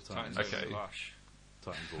Titans. Clash of the Titans. versus Okay. Clash.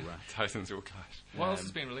 Titans all rash. Titans or Clash. What else Um,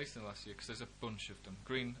 has been released in the last year? Because there's a bunch of them.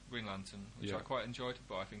 Green Lantern, which Yeah. I quite enjoyed,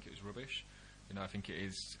 but I think it was rubbish. I think it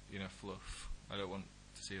is fluff. I don't want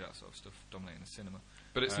to see that sort of stuff dominating the cinema.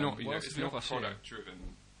 But it's not. what else It's did we have not last year? product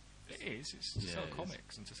driven. It is. It's to Yeah, sell it is.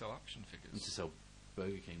 comics and to sell action figures. And to sell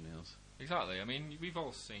Burger King meals. Exactly. I mean, we've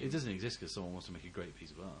all seen. It doesn't exist because someone wants to make a great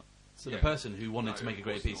piece of art. So Yeah. the person who wanted No, to make a of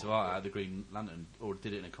great course piece of not, art but- out of the Green Lantern, or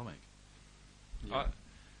did it in a comic. I-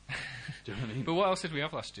 Do you know what I mean? But what else did we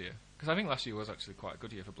have last year? Because I think last year was actually quite a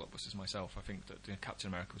good year for blockbusters myself. I think that Captain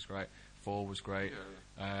America was great, Thor was great.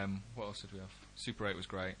 What else did we have? Super 8 was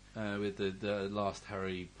great. With the last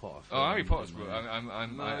Harry Potter. Oh, Harry film, Potter's didn't good. they?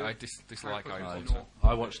 I dislike Harry Harry Potter. Potter's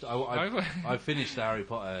I watched. I I- finished the Harry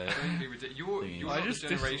Potter. Don't be ridiculous. You're Thingy. not I the just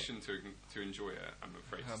generation to enjoy it. I'm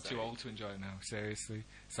afraid. I'm to too say. old to enjoy it now. Seriously,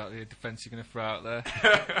 is that the defence you're going to throw out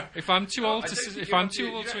there? If I'm too old to, if I'm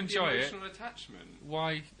too old to enjoy it, emotional attachment.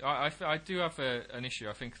 why? I do have an issue.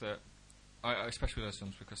 I think that, especially with those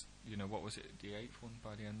films, because what was it, the 8th one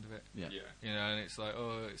by the end of it? Yeah. And it's like,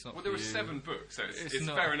 oh, it's not. Well, for there were you. 7 books, so it's It's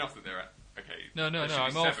not- fair enough that they're okay. No, there should be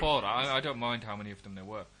I'm all 7 for that. films. I don't mind how many of them there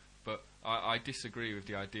were. But I disagree with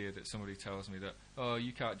the idea that somebody tells me that, oh,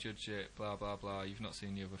 you can't judge it, blah, blah, blah, you've not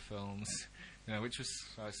seen the other films. Which was,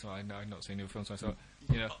 so I've not seen the other films, so I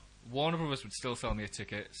thought, Warner Brothers would still sell me a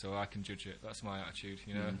ticket, so I can judge it. That's my attitude,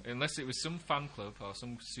 Unless it was some fan club or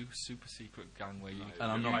some super secret gang where you...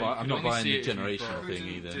 And I'm Right, not. you I'm can not only buying see the it if you've generation got- thing Couldn't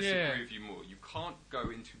either. disagree Yeah. with you more. You can't go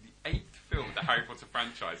into the 8th film of the Harry Potter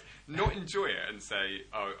franchise, not enjoy it, and say,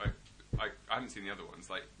 "Oh, I haven't seen the other ones."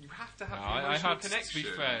 Like, you have to have No, the I emotional had, connection.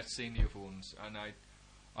 to be fair, seen the other ones, and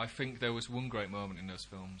I think there was one great moment in those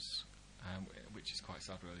films, which is quite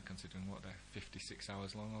sad, really, considering what they're 56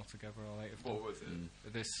 hours long altogether, all 8 of them. What was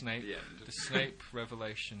it? The Snape, The end. the Snape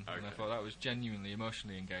revelation, and I Okay. thought that was genuinely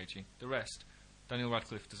emotionally engaging. The rest, Daniel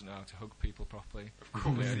Radcliffe doesn't know how to hug people properly. Of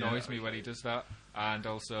course, It annoys yeah, me when okay. he does that, and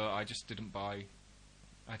also I just didn't buy.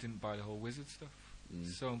 I didn't buy the whole wizard stuff.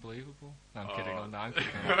 It's so unbelievable. No, I'm kidding on that. I'm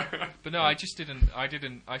kidding on that. But no, I just didn't. I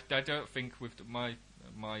don't think with my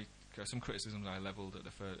some criticisms I levelled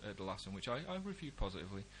at the last one, which I reviewed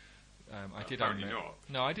positively. I did Apparently admit. not.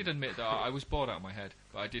 No, I did admit that I was bored out of my head,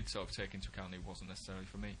 but I did sort of take into account it wasn't necessarily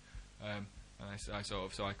for me, and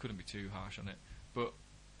so I couldn't be too harsh on it. But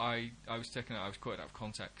I was quoted out of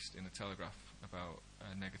context in the Telegraph about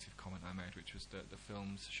a negative comment I made, which was that the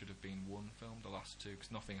films should have been one film, the last two,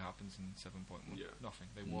 because nothing happens in 7.1. Yeah. Nothing.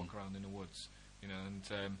 They walk around in the woods, and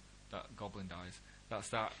that goblin dies.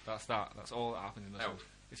 That's all that happens in those films. Elf.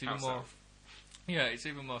 It's even House more. elf. Yeah, it's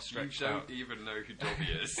even more You stretched don't out. even know who Dobby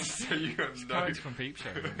is, so you have no. Character from Peep Show,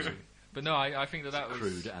 actually. But no, I think that was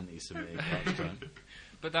Crude anti-Semitic. That's right.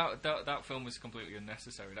 But that film was completely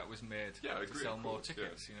unnecessary. That was made Yeah, I to agree, sell of more course,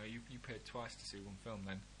 tickets. You paid twice to see one film,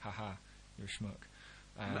 then haha, you're a schmuck.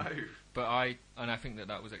 No. But I think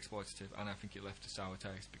that was exploitative, and I think it left a sour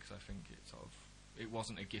taste because I think it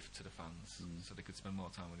wasn't a gift to the fans, so they could spend more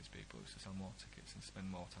time with these people. It was to sell more tickets and spend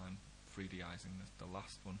more time 3D-izing the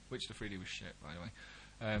last one, which the 3D was shit, by the way.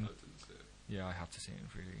 Um, I didn't see it. Yeah, I had to see it in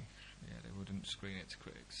 3D. Yeah, they wouldn't screen it to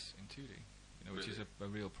critics in 2D, which is a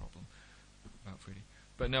real problem about 3D.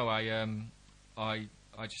 But no, I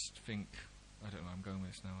just think, I don't know where I'm going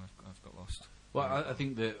with this now. I've got lost. Well, I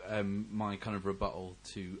think that my kind of rebuttal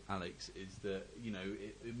to Alex is that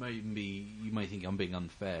it may be, you may think I'm being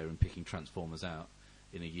unfair and picking Transformers out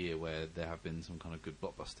in a year where there have been some kind of good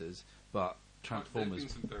blockbusters, but Transformers.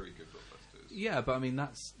 There's been some very good blockbusters. Yeah, but I mean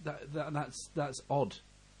that's odd.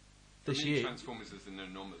 For This me, year, Transformers is an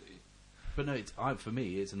anomaly. but no, for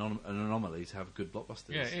me, it's an anomaly to have good blockbusters.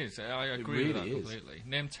 Yeah, it is. I agree really with that is. completely.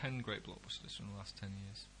 Name 10 great blockbusters from the last 10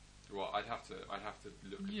 years. Well, I'd have to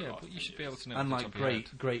look at the Yeah, last but you 10 should be years. able to know. And off the like top of your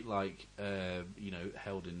head. great, like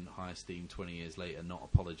held in high esteem 20 years later, not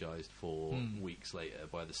apologised for weeks later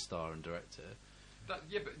by the star and director. But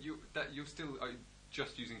you're still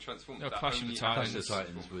just using Transformers. No, That Clash of only the Titans. happens Clash of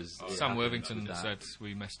the in Titans Transformers. was- Sam happened Worthington with said, that.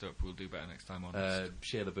 we messed up, we'll do better next time on.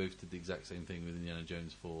 Shia LaBeouf did the exact same thing with Indiana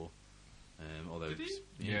Jones 4. Although Did he? it's-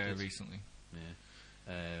 yeah, he did. recently. Yeah.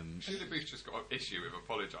 Shia LaBeouf just got an issue with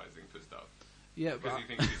apologising for stuff Yeah, because but he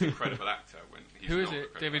thinks he's an incredible actor when he's Who is not a it?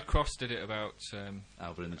 credible David actor. Cross did it about Alvin and the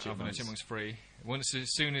Alvin and Chipmunks. Chipmunks 3.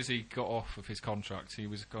 As soon as he got off of his contract, he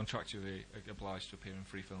was contractually obliged to appear in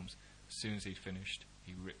 3 films. As soon as he'd finished,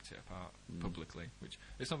 he ripped it apart publicly, which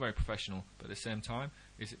it's not very professional, but at the same time,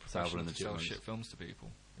 is it It's Alvin professional and to the sell Chipmunks. shit films to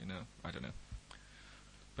people? I don't know.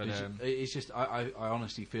 But It's just I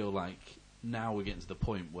honestly feel like now we're getting to the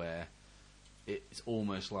point where it's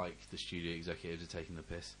almost like the studio executives are taking the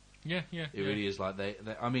piss. yeah. It really is like they.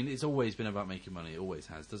 I mean, it's always been about making money. It always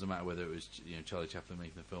has. Doesn't matter whether it was Charlie Chaplin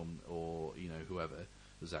making the film or whoever,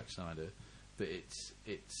 Zack Snyder. But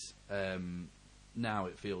it's now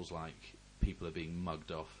it feels like people are being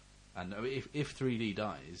mugged off. And I mean, if 3D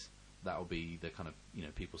dies, that will be the kind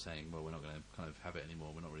of people saying, well, we're not going to kind of have it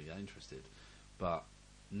anymore. We're not really that interested. But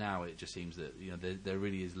now it just seems that there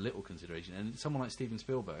really is little consideration. And someone like Steven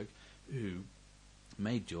Spielberg, who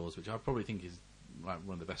made Jaws, which I probably think is like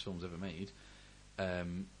one of the best films ever made,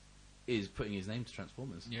 is putting his name to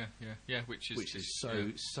Transformers. Yeah, which is so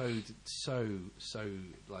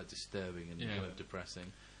like disturbing and kind of depressing,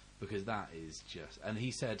 because that is just. And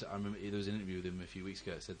he said, I remember there was an interview with him a few weeks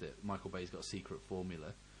ago. It said that Michael Bay's got a secret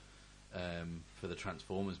formula for the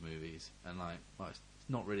Transformers movies, and it's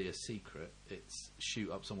not really a secret. It's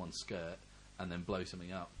shoot up someone's skirt and then blow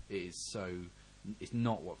something up. It's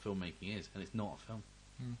not what filmmaking is, and it's not a film.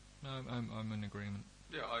 I'm in agreement.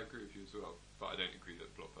 Yeah, I agree with you as well, but I don't agree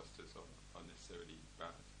that blockbusters are necessarily bad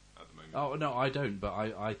at the moment. Oh no, I don't. But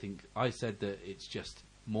I think I said that it's just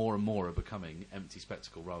more and more are becoming empty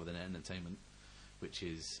spectacle rather than entertainment, which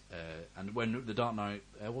is and when the Dark Knight,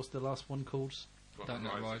 what's the last one called? Dark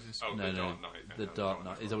Knight Rises. Oh, No, the no, Dark Knight. The Dark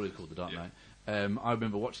Knight. Is that what it's called? The Dark Yeah. Knight. I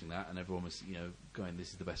remember watching that, and everyone was going, "This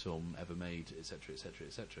is the best film ever made," etc., etc.,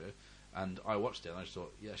 etc. And I watched it, and I just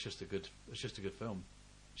thought, "Yeah, it's just a good film.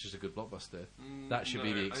 It's just a good blockbuster. That should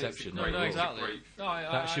be the exception." No, No, it's a exactly. great No, I be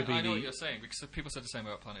know what the- you're saying, because people said the same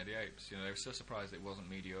about Planet of the Apes. They were so surprised it wasn't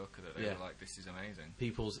mediocre that they Yeah. were like, "This is amazing."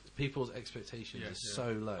 People's expectations are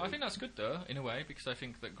so low. I think that's good though, in a way, because I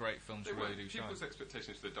think that great films really do shine. People's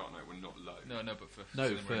expectations for the Dark Knight were not low. No, but for No,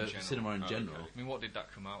 cinema for in general. cinema in Oh, general. okay. I mean, what did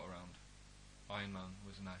that come out around? Iron Man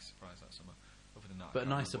was a nice surprise that summer. Other than that, I But a can't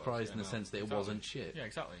nice remember what surprise else in the came sense out. that it Exactly. wasn't shit. Yeah,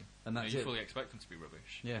 exactly. And that's you it. fully expect them to be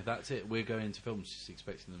rubbish. Yeah, that's it. We're going to films just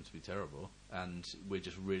expecting them to be terrible, and we're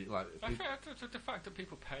just really like. I think the fact that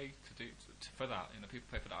people pay for that, people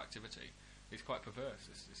pay for that activity, is quite perverse.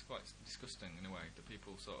 It's quite disgusting in a way that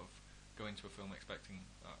people sort of go into a film expecting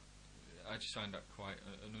that. I just find that quite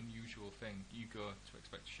an unusual thing. You go to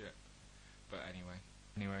expect shit. But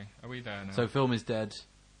anyway, are we there now? So film is dead.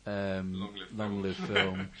 Long live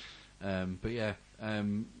film. But yeah,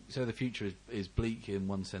 so the future is bleak in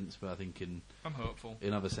one sense, but I think I'm hopeful.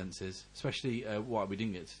 in other senses, especially what we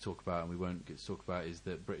didn't get to talk about and we won't get to talk about is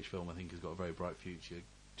that British film I think has got a very bright future,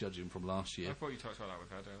 judging from last year. I thought you talked about that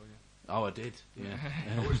with Ed earlier. Oh, I did. Yeah.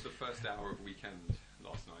 I watched the first hour of Weekend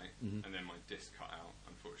last night, Mhm. and then my disc cut out,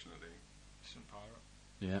 unfortunately. Some pirate.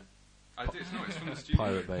 Yeah. I did, it's not, it's from the studio.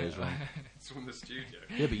 Pirate Bay as well. It's from the studio.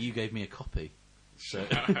 Yeah, but you gave me a copy. So.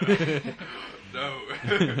 No.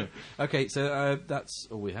 Okay, so that's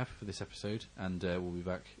all we have for this episode, and we'll be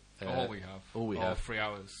back. All we have. All we have. 3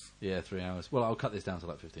 hours. Yeah, 3 hours. Well, I'll cut this down to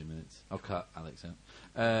like 15 minutes. I'll cut Alex out.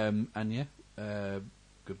 And yeah,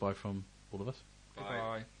 goodbye from all of us. Bye.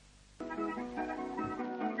 Goodbye.